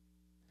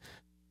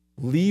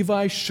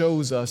 Levi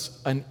shows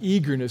us an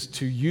eagerness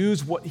to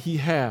use what he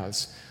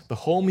has, the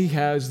home he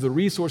has, the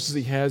resources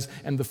he has,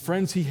 and the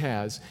friends he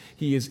has.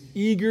 He is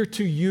eager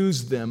to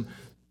use them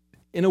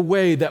in a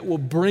way that will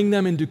bring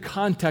them into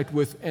contact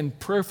with and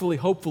prayerfully,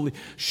 hopefully,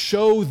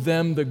 show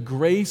them the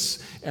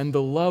grace and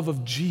the love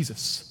of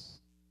Jesus.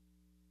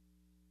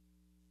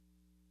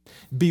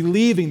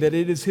 Believing that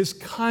it is his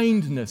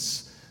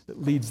kindness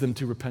that leads them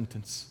to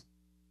repentance.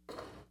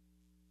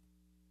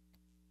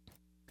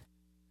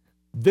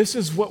 This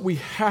is what we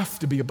have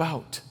to be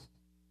about.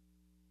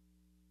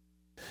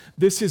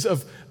 This is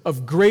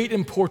of great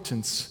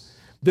importance.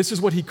 This is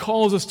what he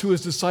calls us to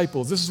as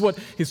disciples. This is what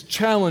his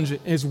challenge,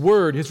 his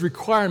word, his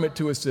requirement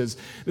to us is.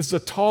 This is a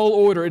tall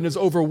order and is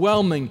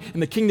overwhelming,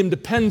 and the kingdom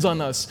depends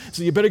on us,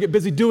 so you better get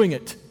busy doing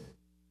it.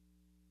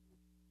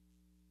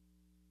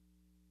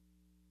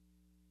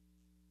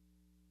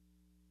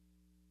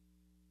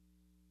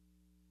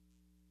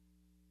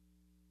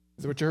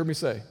 Is that what you heard me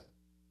say?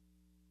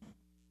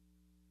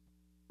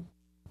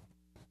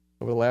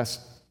 Over the last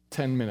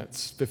 10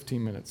 minutes,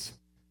 15 minutes.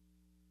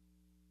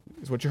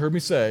 Is what you heard me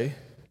say.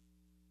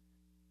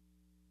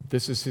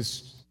 This is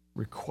his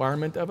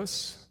requirement of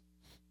us.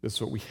 This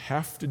is what we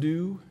have to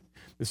do.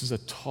 This is a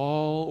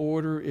tall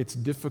order. It's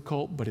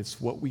difficult, but it's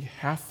what we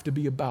have to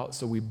be about,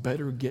 so we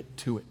better get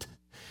to it.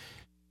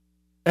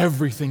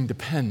 Everything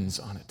depends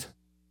on it.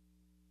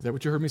 Is that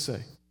what you heard me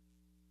say?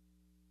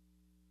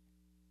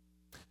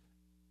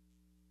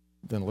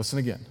 Then listen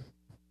again.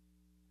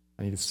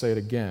 I need to say it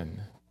again.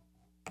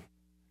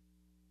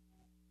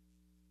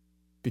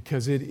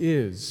 Because it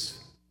is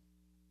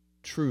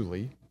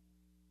truly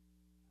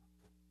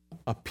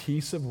a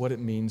piece of what it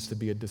means to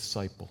be a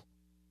disciple.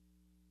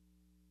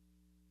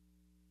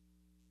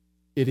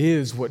 It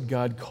is what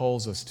God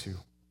calls us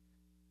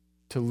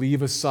to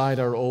leave aside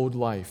our old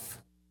life,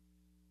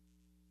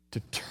 to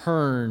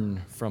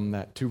turn from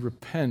that, to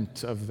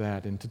repent of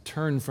that, and to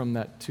turn from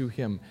that to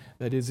him.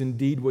 That is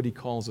indeed what he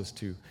calls us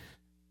to.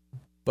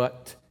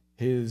 But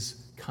his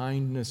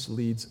kindness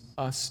leads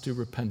us to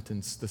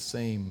repentance the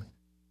same.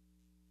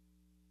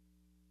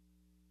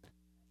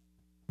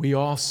 We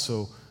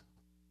also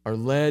are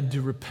led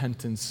to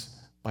repentance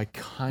by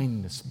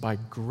kindness, by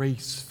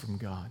grace from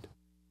God.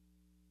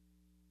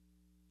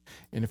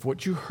 And if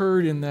what you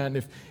heard in that,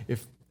 and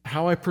if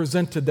how I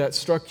presented that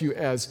struck you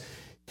as,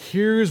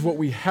 here's what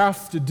we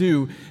have to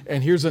do,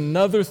 and here's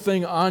another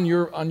thing on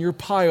your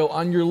pile,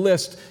 on your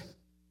list,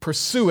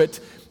 pursue it,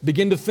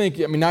 begin to think,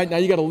 now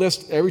you got a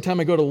list, every time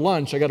I go to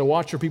lunch, I got to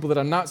watch for people that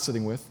I'm not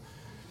sitting with.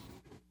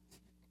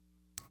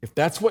 If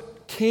that's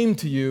what came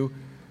to you,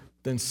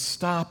 then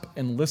stop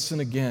and listen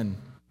again.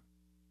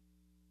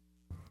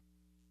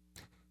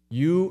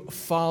 You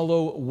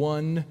follow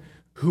one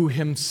who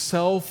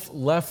himself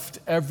left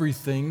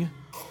everything,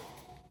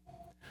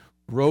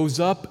 rose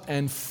up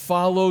and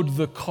followed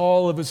the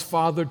call of his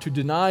Father to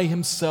deny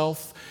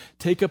himself,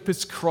 take up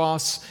his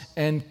cross,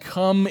 and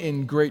come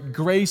in great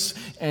grace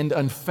and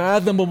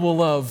unfathomable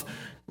love,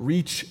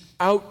 reach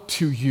out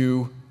to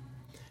you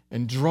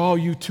and draw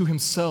you to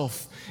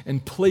himself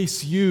and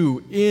place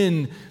you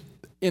in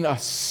a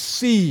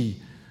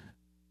sea,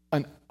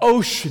 an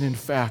ocean, in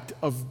fact,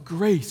 of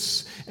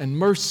grace and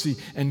mercy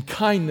and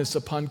kindness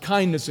upon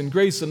kindness and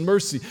grace and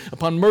mercy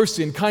upon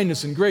mercy and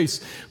kindness and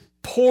grace,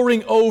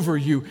 pouring over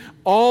you,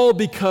 all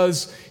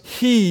because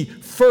he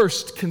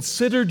first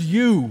considered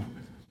you.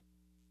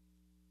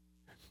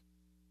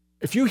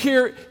 If you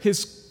hear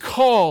his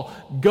call,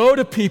 go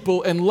to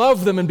people and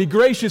love them and be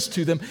gracious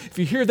to them, if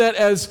you hear that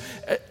as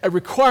a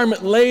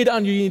requirement laid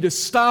on you, you need to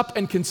stop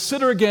and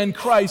consider again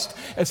Christ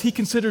as he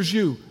considers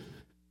you.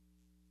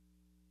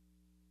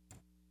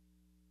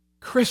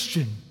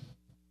 Christian.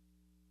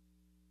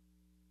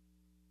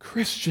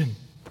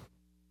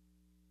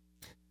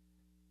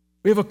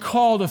 We have a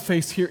call to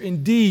face here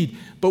indeed,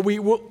 but we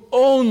will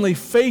only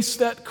face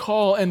that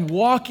call and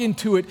walk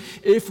into it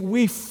if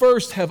we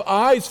first have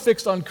eyes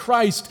fixed on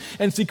Christ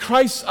and see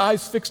Christ's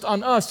eyes fixed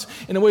on us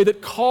in a way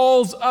that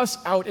calls us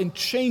out and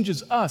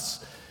changes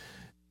us.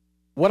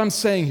 What I'm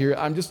saying here,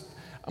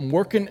 I'm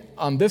working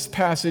on this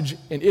passage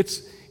and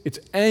its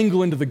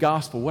angle into the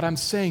gospel. What I'm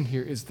saying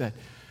here is that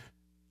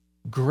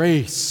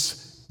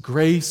grace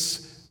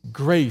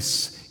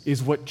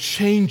is what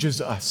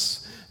changes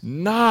us,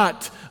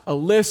 not a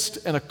list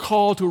and a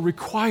call to a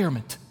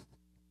requirement.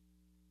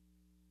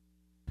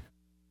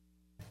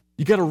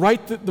 You got to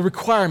write the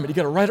requirement. You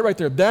got to write it right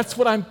there. That's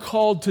what I'm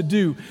called to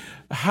do.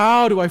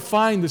 How do I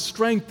find the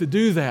strength to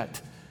do that?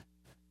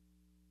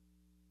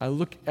 I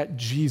look at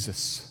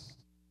Jesus.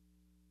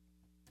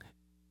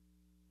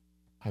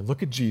 I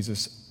look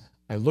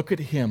at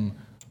him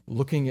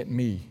looking at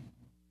me.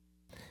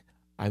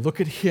 I look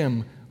at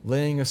him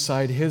laying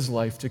aside his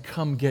life to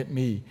come get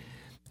me.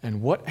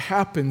 And what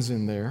happens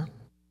in there?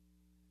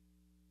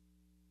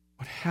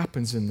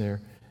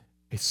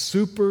 A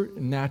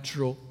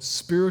supernatural,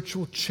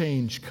 spiritual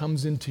change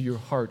comes into your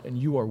heart, and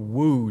you are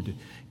wooed,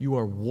 you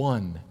are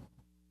won,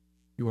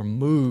 you are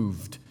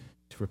moved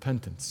to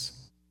repentance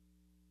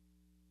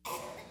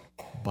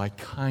by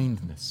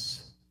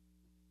kindness.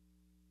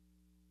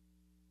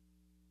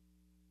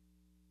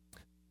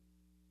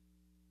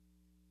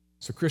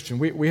 So, Christian,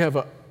 we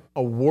have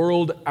a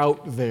world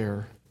out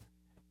there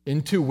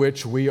into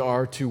which we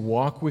are to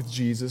walk with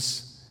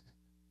Jesus,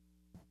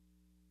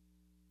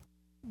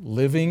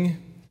 living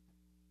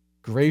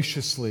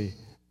graciously,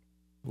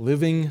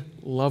 living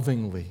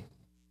lovingly.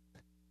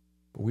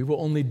 But we will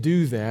only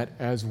do that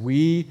as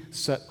we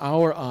set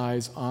our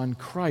eyes on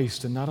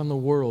Christ and not on the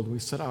world. We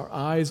set our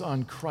eyes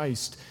on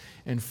Christ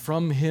and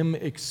from him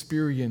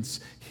experience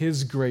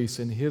his grace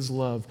and his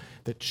love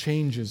that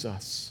changes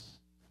us,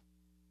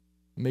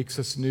 makes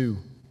us new,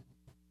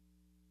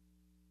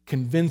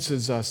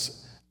 convinces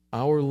us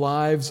our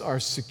lives are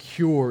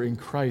secure in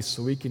Christ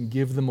so we can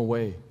give them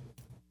away.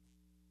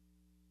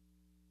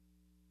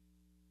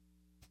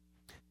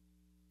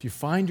 If you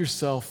find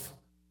yourself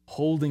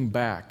holding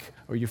back,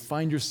 or you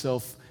find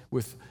yourself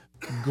with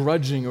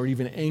grudging or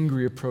even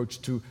angry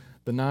approach to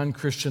the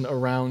non-Christian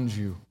around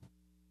you,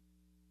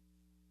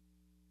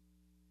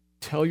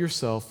 tell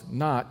yourself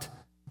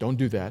don't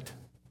do that.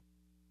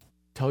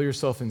 Tell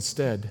yourself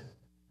instead,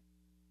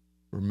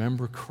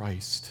 remember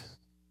Christ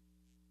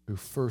who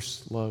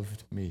first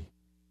loved me.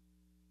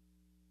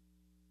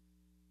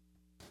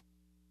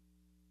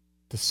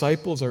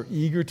 Disciples are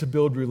eager to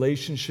build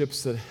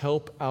relationships that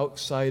help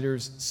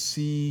outsiders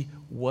see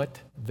what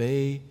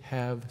they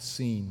have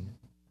seen.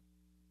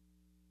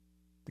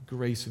 The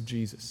grace of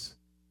Jesus.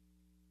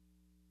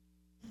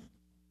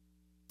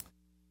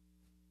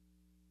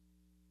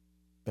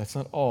 That's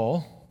not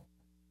all.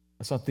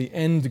 That's not the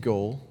end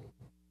goal.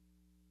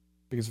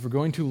 Because if we're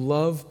going to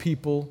love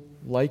people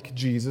like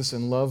Jesus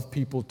and love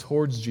people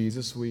towards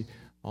Jesus, we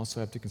also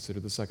have to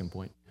consider the second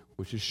point,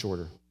 which is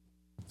shorter.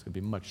 It's going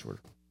to be much shorter.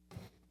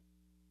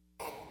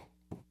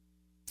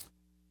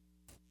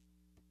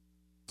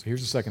 So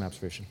here's the second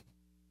observation.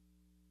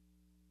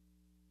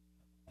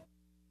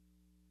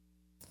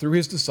 Through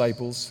his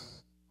disciples,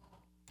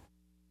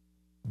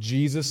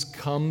 Jesus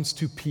comes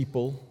to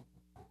people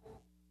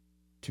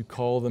to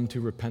call them to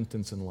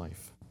repentance and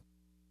life.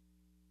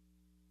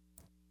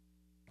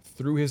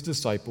 Through his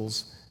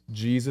disciples,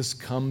 Jesus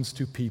comes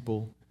to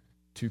people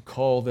to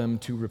call them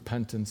to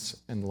repentance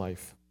and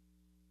life.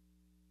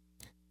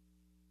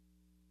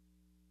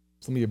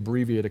 So let me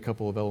abbreviate a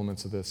couple of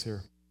elements of this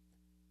here.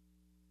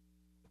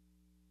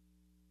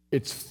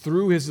 It's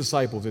through his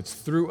disciples, it's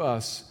through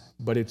us,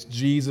 but it's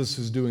Jesus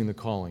who's doing the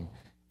calling.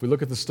 If we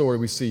look at the story,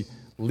 we see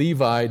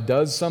Levi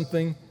does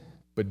something,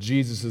 but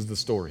Jesus is the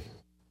story.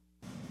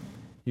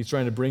 He's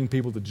trying to bring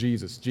people to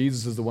Jesus.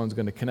 Jesus is the one who's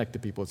going to connect to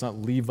people. It's not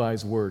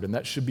Levi's word, and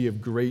that should be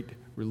of great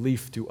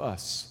relief to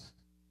us.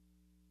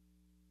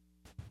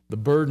 The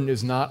burden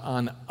is not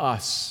on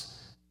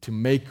us to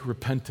make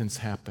repentance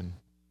happen.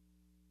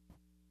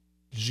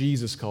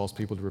 Jesus calls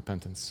people to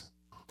repentance.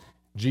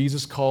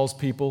 Jesus calls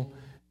people,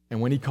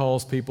 and when he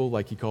calls people,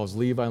 like he calls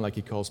Levi, like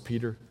he calls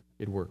Peter,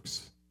 it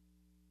works.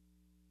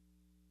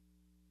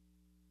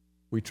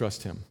 We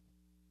trust him.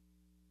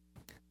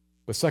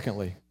 But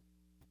secondly,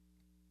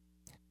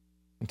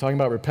 I'm talking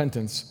about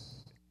repentance.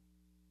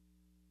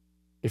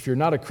 If you're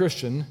not a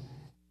Christian,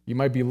 you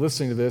might be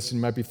listening to this and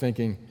you might be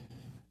thinking,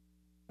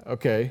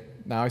 okay,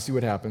 now I see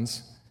what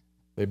happens.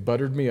 They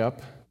buttered me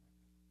up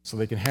so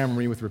they can hammer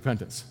me with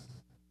repentance.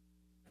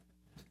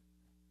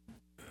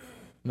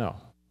 No.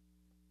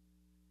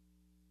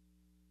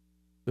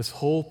 This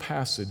whole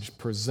passage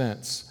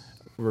presents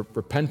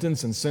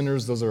repentance and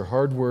sinners. Those are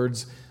hard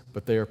words,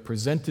 but they are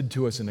presented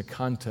to us in a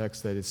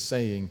context that is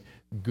saying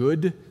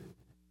good,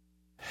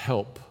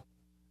 help,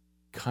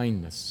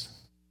 kindness.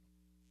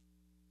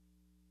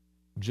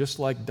 Just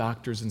like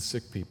doctors and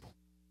sick people.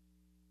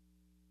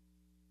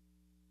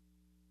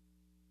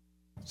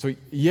 So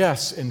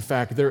yes, in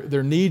fact,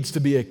 there needs to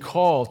be a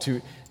call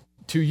to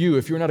you.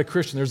 If you're not a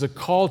Christian, there's a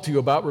call to you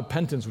about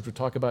repentance, which we'll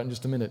talk about in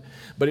just a minute.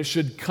 But it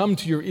should come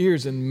to your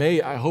ears, and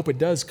I hope it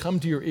does come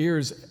to your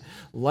ears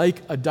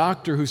like a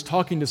doctor who's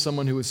talking to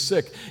someone who is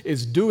sick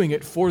is doing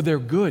it for their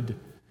good.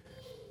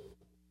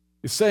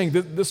 He's saying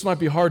that this might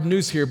be hard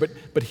news here,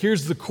 but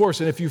here's the course,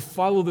 and if you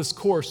follow this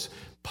course,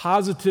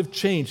 positive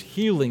change,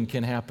 healing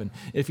can happen.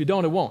 If you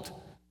don't, it won't.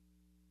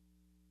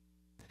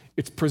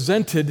 It's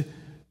presented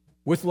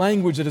with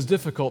language that is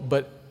difficult,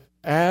 but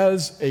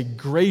as a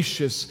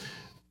gracious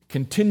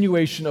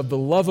continuation of the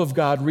love of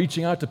God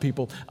reaching out to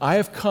people. I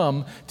have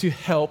come to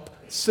help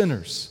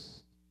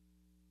sinners.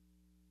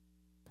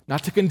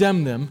 Not to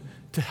condemn them,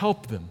 to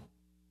help them.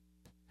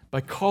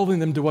 By calling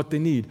them to what they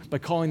need, by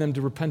calling them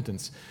to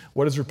repentance.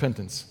 What is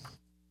repentance?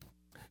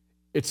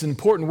 It's an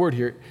important word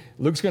here.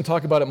 Luke's going to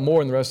talk about it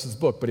more in the rest of his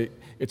book, but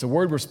it's a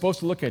word we're supposed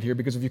to look at here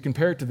because if you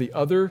compare it to the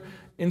other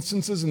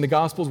instances in the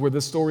Gospels where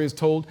this story is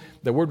told,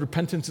 the word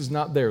repentance is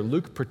not there.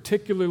 Luke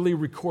particularly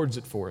records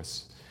it for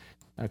us.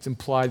 Now, it's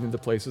implied in the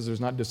places. There's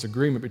not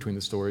disagreement between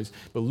the stories,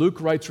 but Luke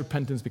writes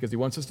repentance because he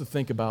wants us to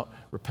think about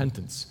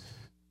repentance.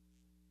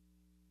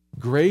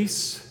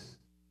 Grace,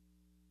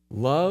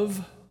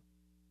 love,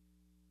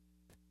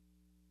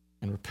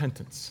 and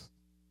repentance.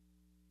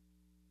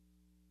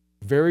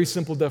 Very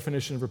simple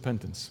definition of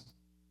repentance.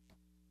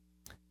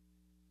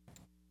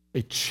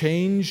 A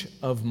change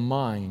of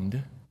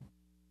mind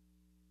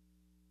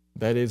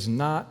that is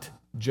not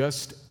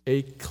just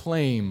a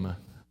claim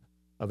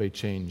of a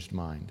changed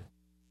mind.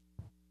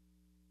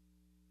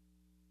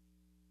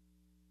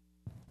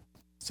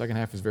 Second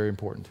half is very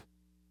important.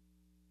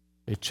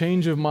 A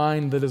change of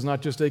mind that is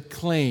not just a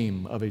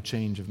claim of a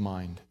change of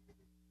mind.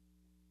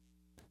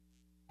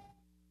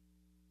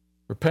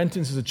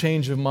 Repentance is a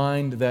change of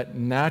mind that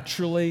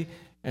naturally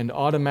and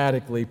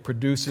automatically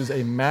produces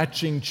a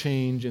matching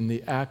change in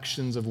the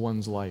actions of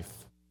one's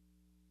life.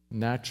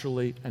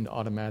 Naturally and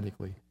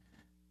automatically.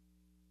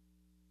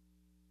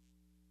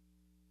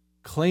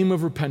 Claim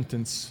of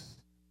repentance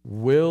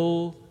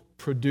will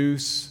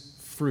produce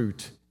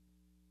fruit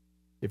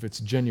if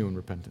it's genuine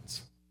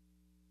repentance.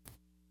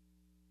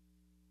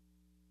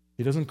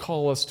 He doesn't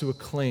call us to a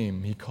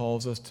claim. He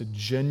calls us to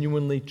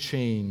genuinely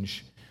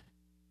change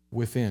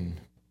within.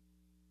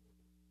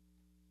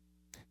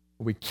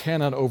 We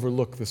cannot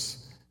overlook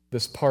this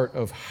part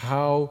of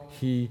how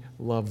he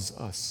loves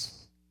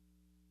us.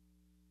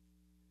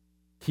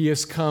 He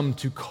has come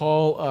to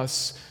call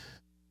us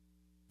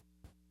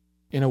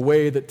in a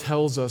way that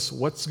tells us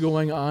what's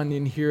going on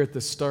in here at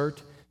the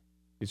start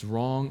is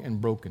wrong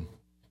and broken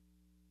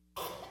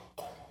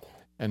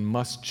and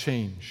must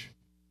change.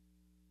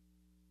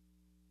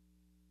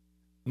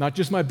 Not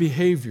just my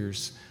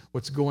behaviors,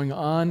 what's going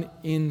on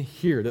in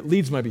here that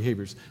leads my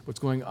behaviors. What's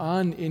going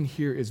on in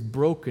here is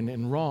broken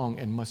and wrong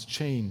and must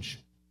change.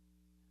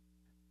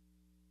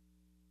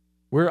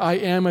 Where I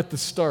am at the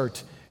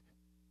start,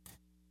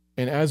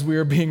 and as we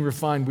are being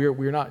refined,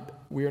 we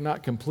are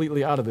not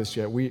completely out of this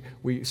yet. We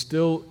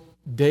still,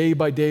 day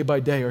by day by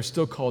day, are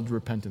still called to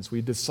repentance.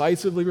 We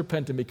decisively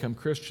repent and become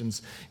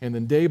Christians, and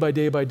then day by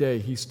day,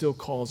 he still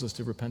calls us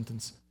to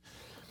repentance.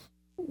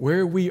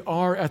 Where we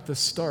are at the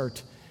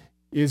start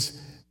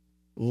is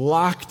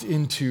locked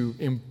into,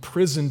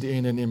 imprisoned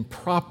in an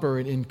improper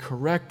and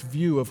incorrect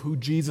view of who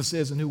Jesus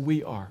is and who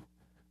we are.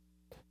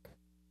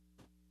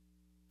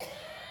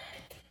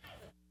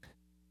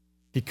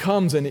 He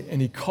comes and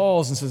he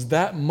calls and says,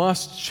 that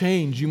must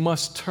change. You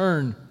must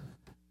turn.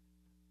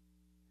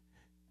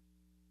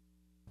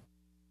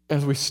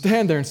 As we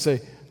stand there and say,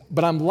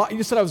 but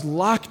you said I was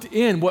locked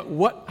in.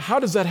 How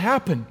does that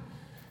happen?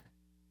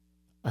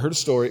 I heard a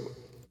story.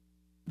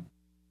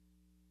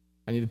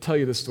 I need to tell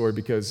you this story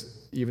because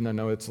even I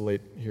know it's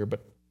late here,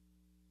 but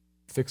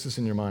fix this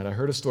in your mind. I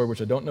heard a story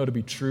which I don't know to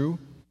be true,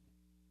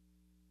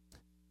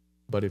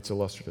 but it's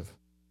illustrative.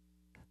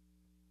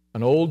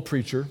 an old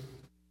preacher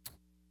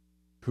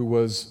who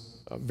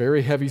was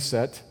very heavy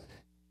set,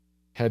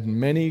 had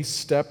many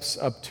steps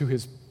up to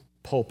his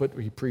pulpit.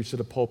 He preached at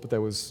a pulpit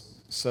that was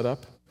set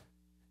up,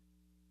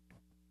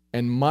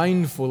 and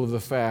mindful of the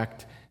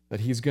fact that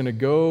he's going to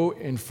go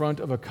in front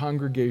of a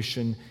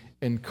congregation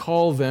and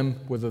call them,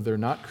 whether they're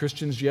not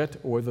Christians yet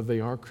or whether they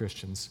are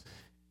Christians,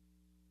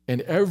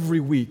 and every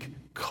week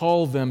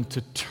call them to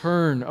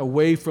turn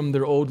away from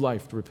their old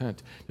life, to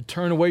repent, to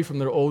turn away from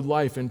their old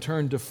life and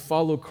turn to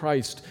follow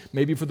Christ,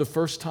 maybe for the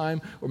first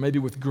time or maybe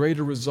with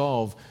greater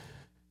resolve.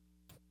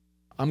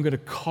 I'm going to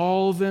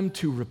call them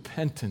to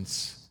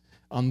repentance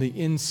on the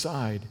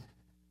inside,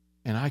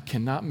 and I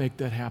cannot make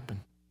that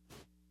happen.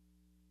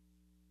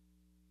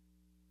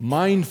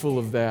 Mindful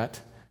of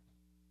that,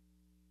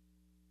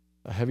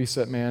 a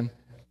heavy-set man,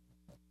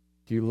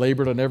 he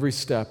labored on every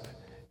step,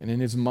 and in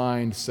his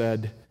mind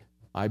said,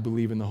 I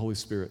believe in the Holy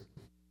Spirit.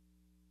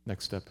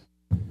 Next step.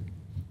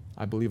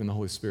 I believe in the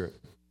Holy Spirit.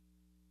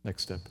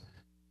 Next step.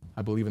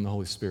 I believe in the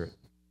Holy Spirit.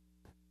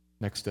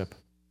 Next step.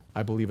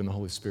 I believe in the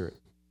Holy Spirit.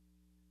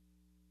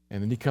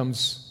 And then he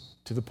comes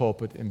to the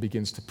pulpit and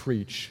begins to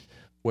preach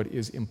what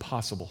is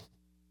impossible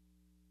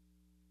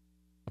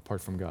apart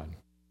from God.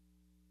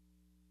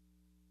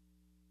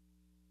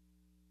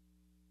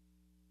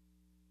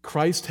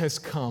 Christ has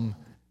come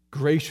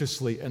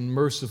graciously and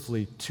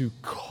mercifully to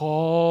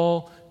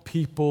call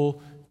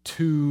people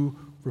to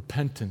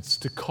repentance,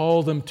 to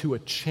call them to a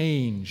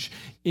change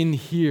in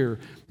here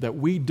that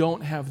we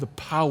don't have the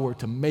power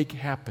to make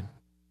happen.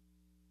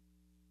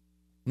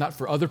 Not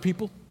for other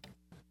people,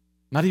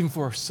 not even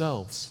for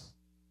ourselves.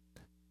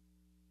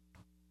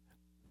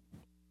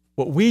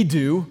 What we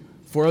do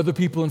for other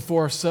people and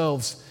for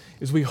ourselves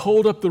is we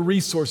hold up the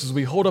resources,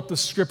 we hold up the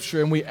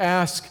Scripture, and we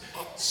ask,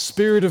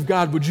 Spirit of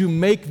God, would you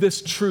make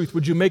this truth,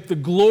 would you make the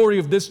glory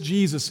of this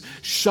Jesus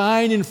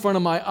shine in front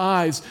of my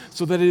eyes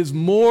so that it is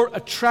more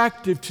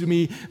attractive to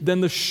me than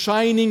the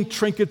shining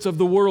trinkets of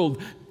the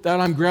world that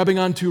I'm grabbing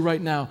onto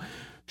right now.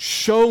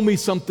 Show me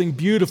something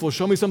beautiful,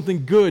 show me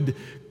something good.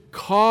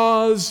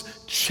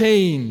 Cause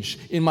change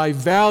in my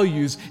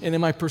values and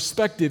in my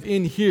perspective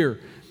in here.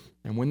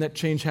 And when that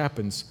change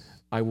happens,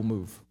 I will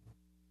move.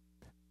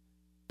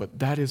 But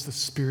that is the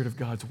Spirit of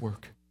God's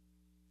work.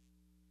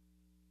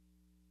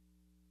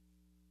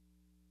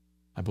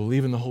 I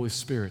believe in the Holy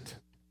Spirit.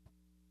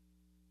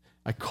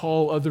 I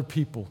call other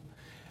people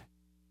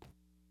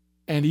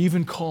and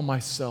even call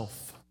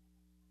myself.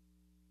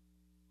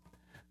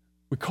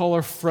 We call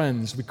our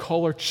friends, we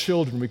call our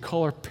children, we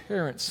call our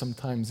parents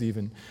sometimes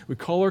even. We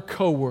call our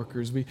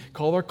coworkers, we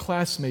call our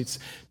classmates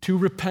to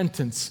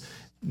repentance,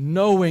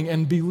 knowing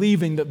and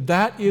believing that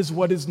that is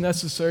what is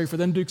necessary for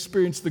them to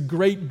experience the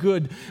great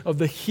good of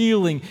the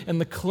healing and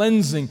the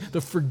cleansing,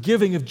 the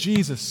forgiving of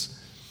Jesus.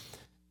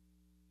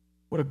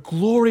 What a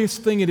glorious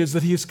thing it is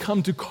that He has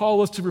come to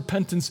call us to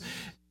repentance,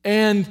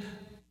 and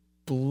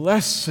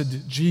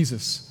blessed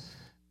Jesus,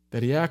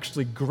 that He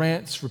actually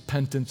grants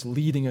repentance,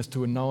 leading us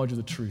to a knowledge of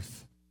the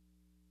truth.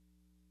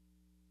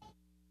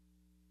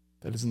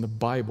 That is in the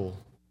Bible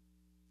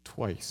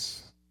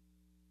twice.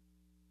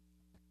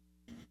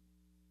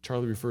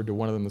 Charlie referred to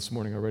one of them this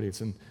morning already. It's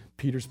in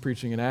Peter's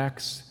preaching in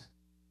Acts.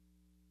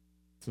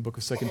 It's the book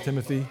of 2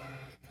 Timothy.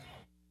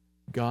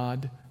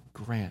 God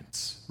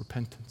grants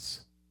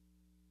repentance.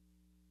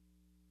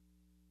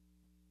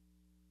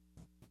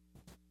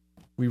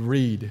 We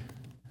read,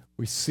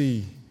 we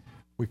see,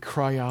 we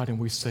cry out, and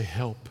we say,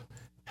 help,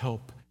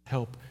 help,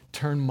 help.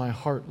 Turn my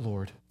heart,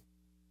 Lord.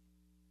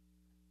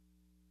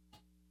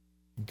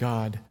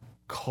 God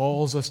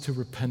calls us to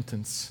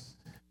repentance,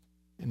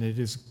 and it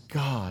is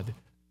God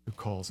who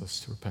calls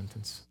us to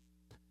repentance.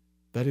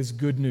 That is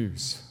good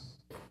news.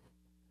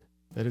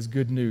 That is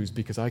good news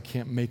because I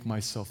can't make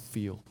myself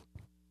feel.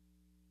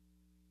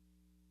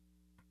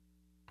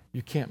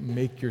 You can't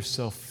make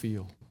yourself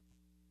feel.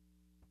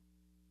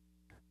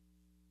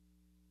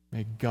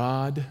 May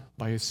God,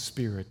 by His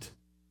Spirit,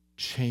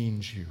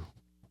 change you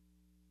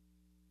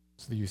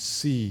so that you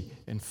see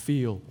and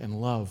feel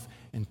and love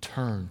and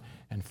turn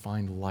and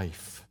find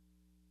life.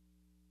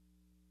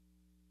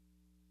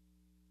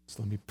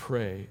 So let me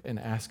pray and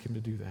ask Him to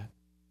do that.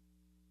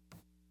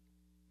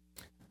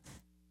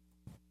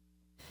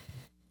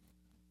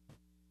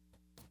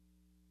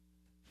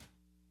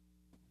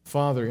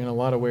 Father, in a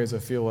lot of ways I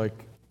feel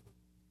like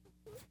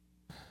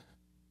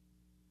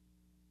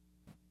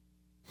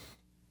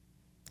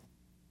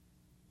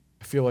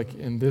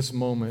in this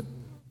moment,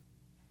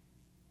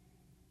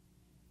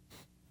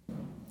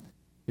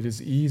 it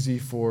is easy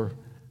for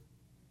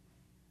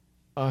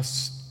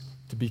us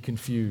to be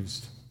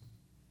confused.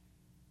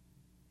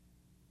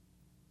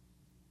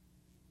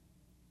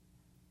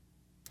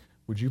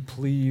 Would you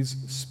please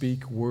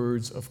speak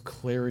words of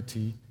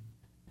clarity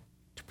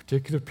to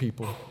particular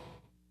people?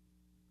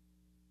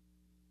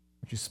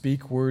 Would you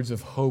speak words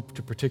of hope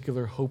to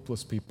particular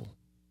hopeless people?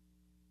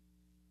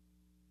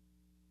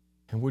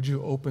 And would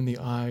you open the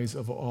eyes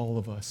of all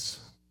of us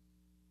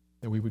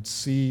that we would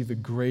see the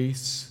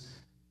grace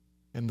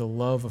and the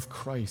love of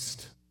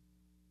Christ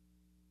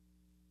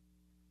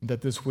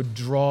that this would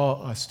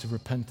draw us to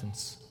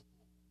repentance,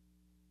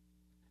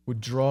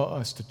 would draw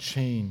us to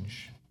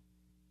change.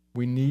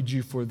 We need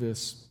you for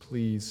this.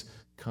 Please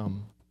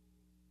come.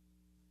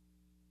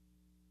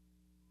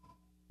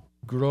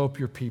 Grow up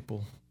your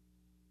people.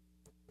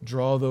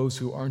 Draw those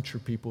who aren't your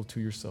people to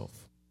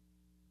yourself.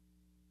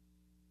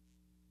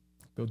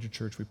 Build your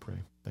church, we pray.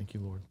 Thank you,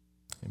 Lord.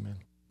 Amen.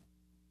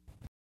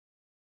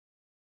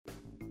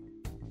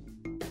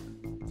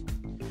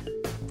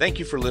 Thank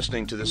you for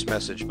listening to this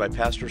message by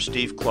Pastor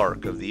Steve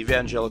Clark of the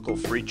Evangelical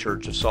Free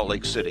Church of Salt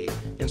Lake City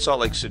in Salt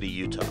Lake City,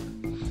 Utah.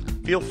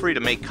 Feel free to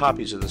make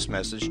copies of this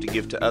message to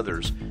give to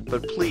others,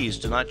 but please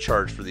do not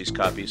charge for these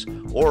copies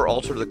or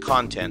alter the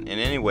content in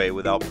any way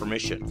without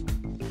permission.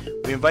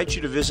 We invite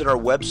you to visit our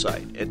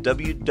website at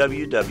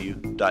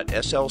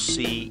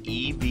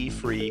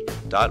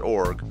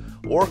www.slcevfree.org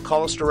or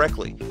call us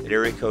directly at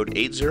area code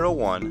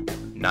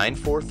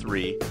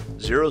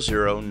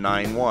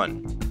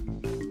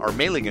 801-943-0091. Our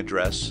mailing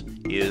address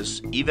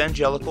is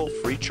Evangelical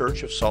Free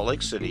Church of Salt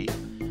Lake City,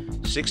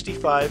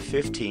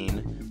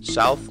 6515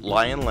 South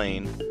Lion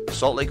Lane,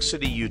 Salt Lake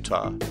City,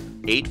 Utah,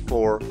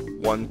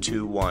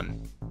 84121.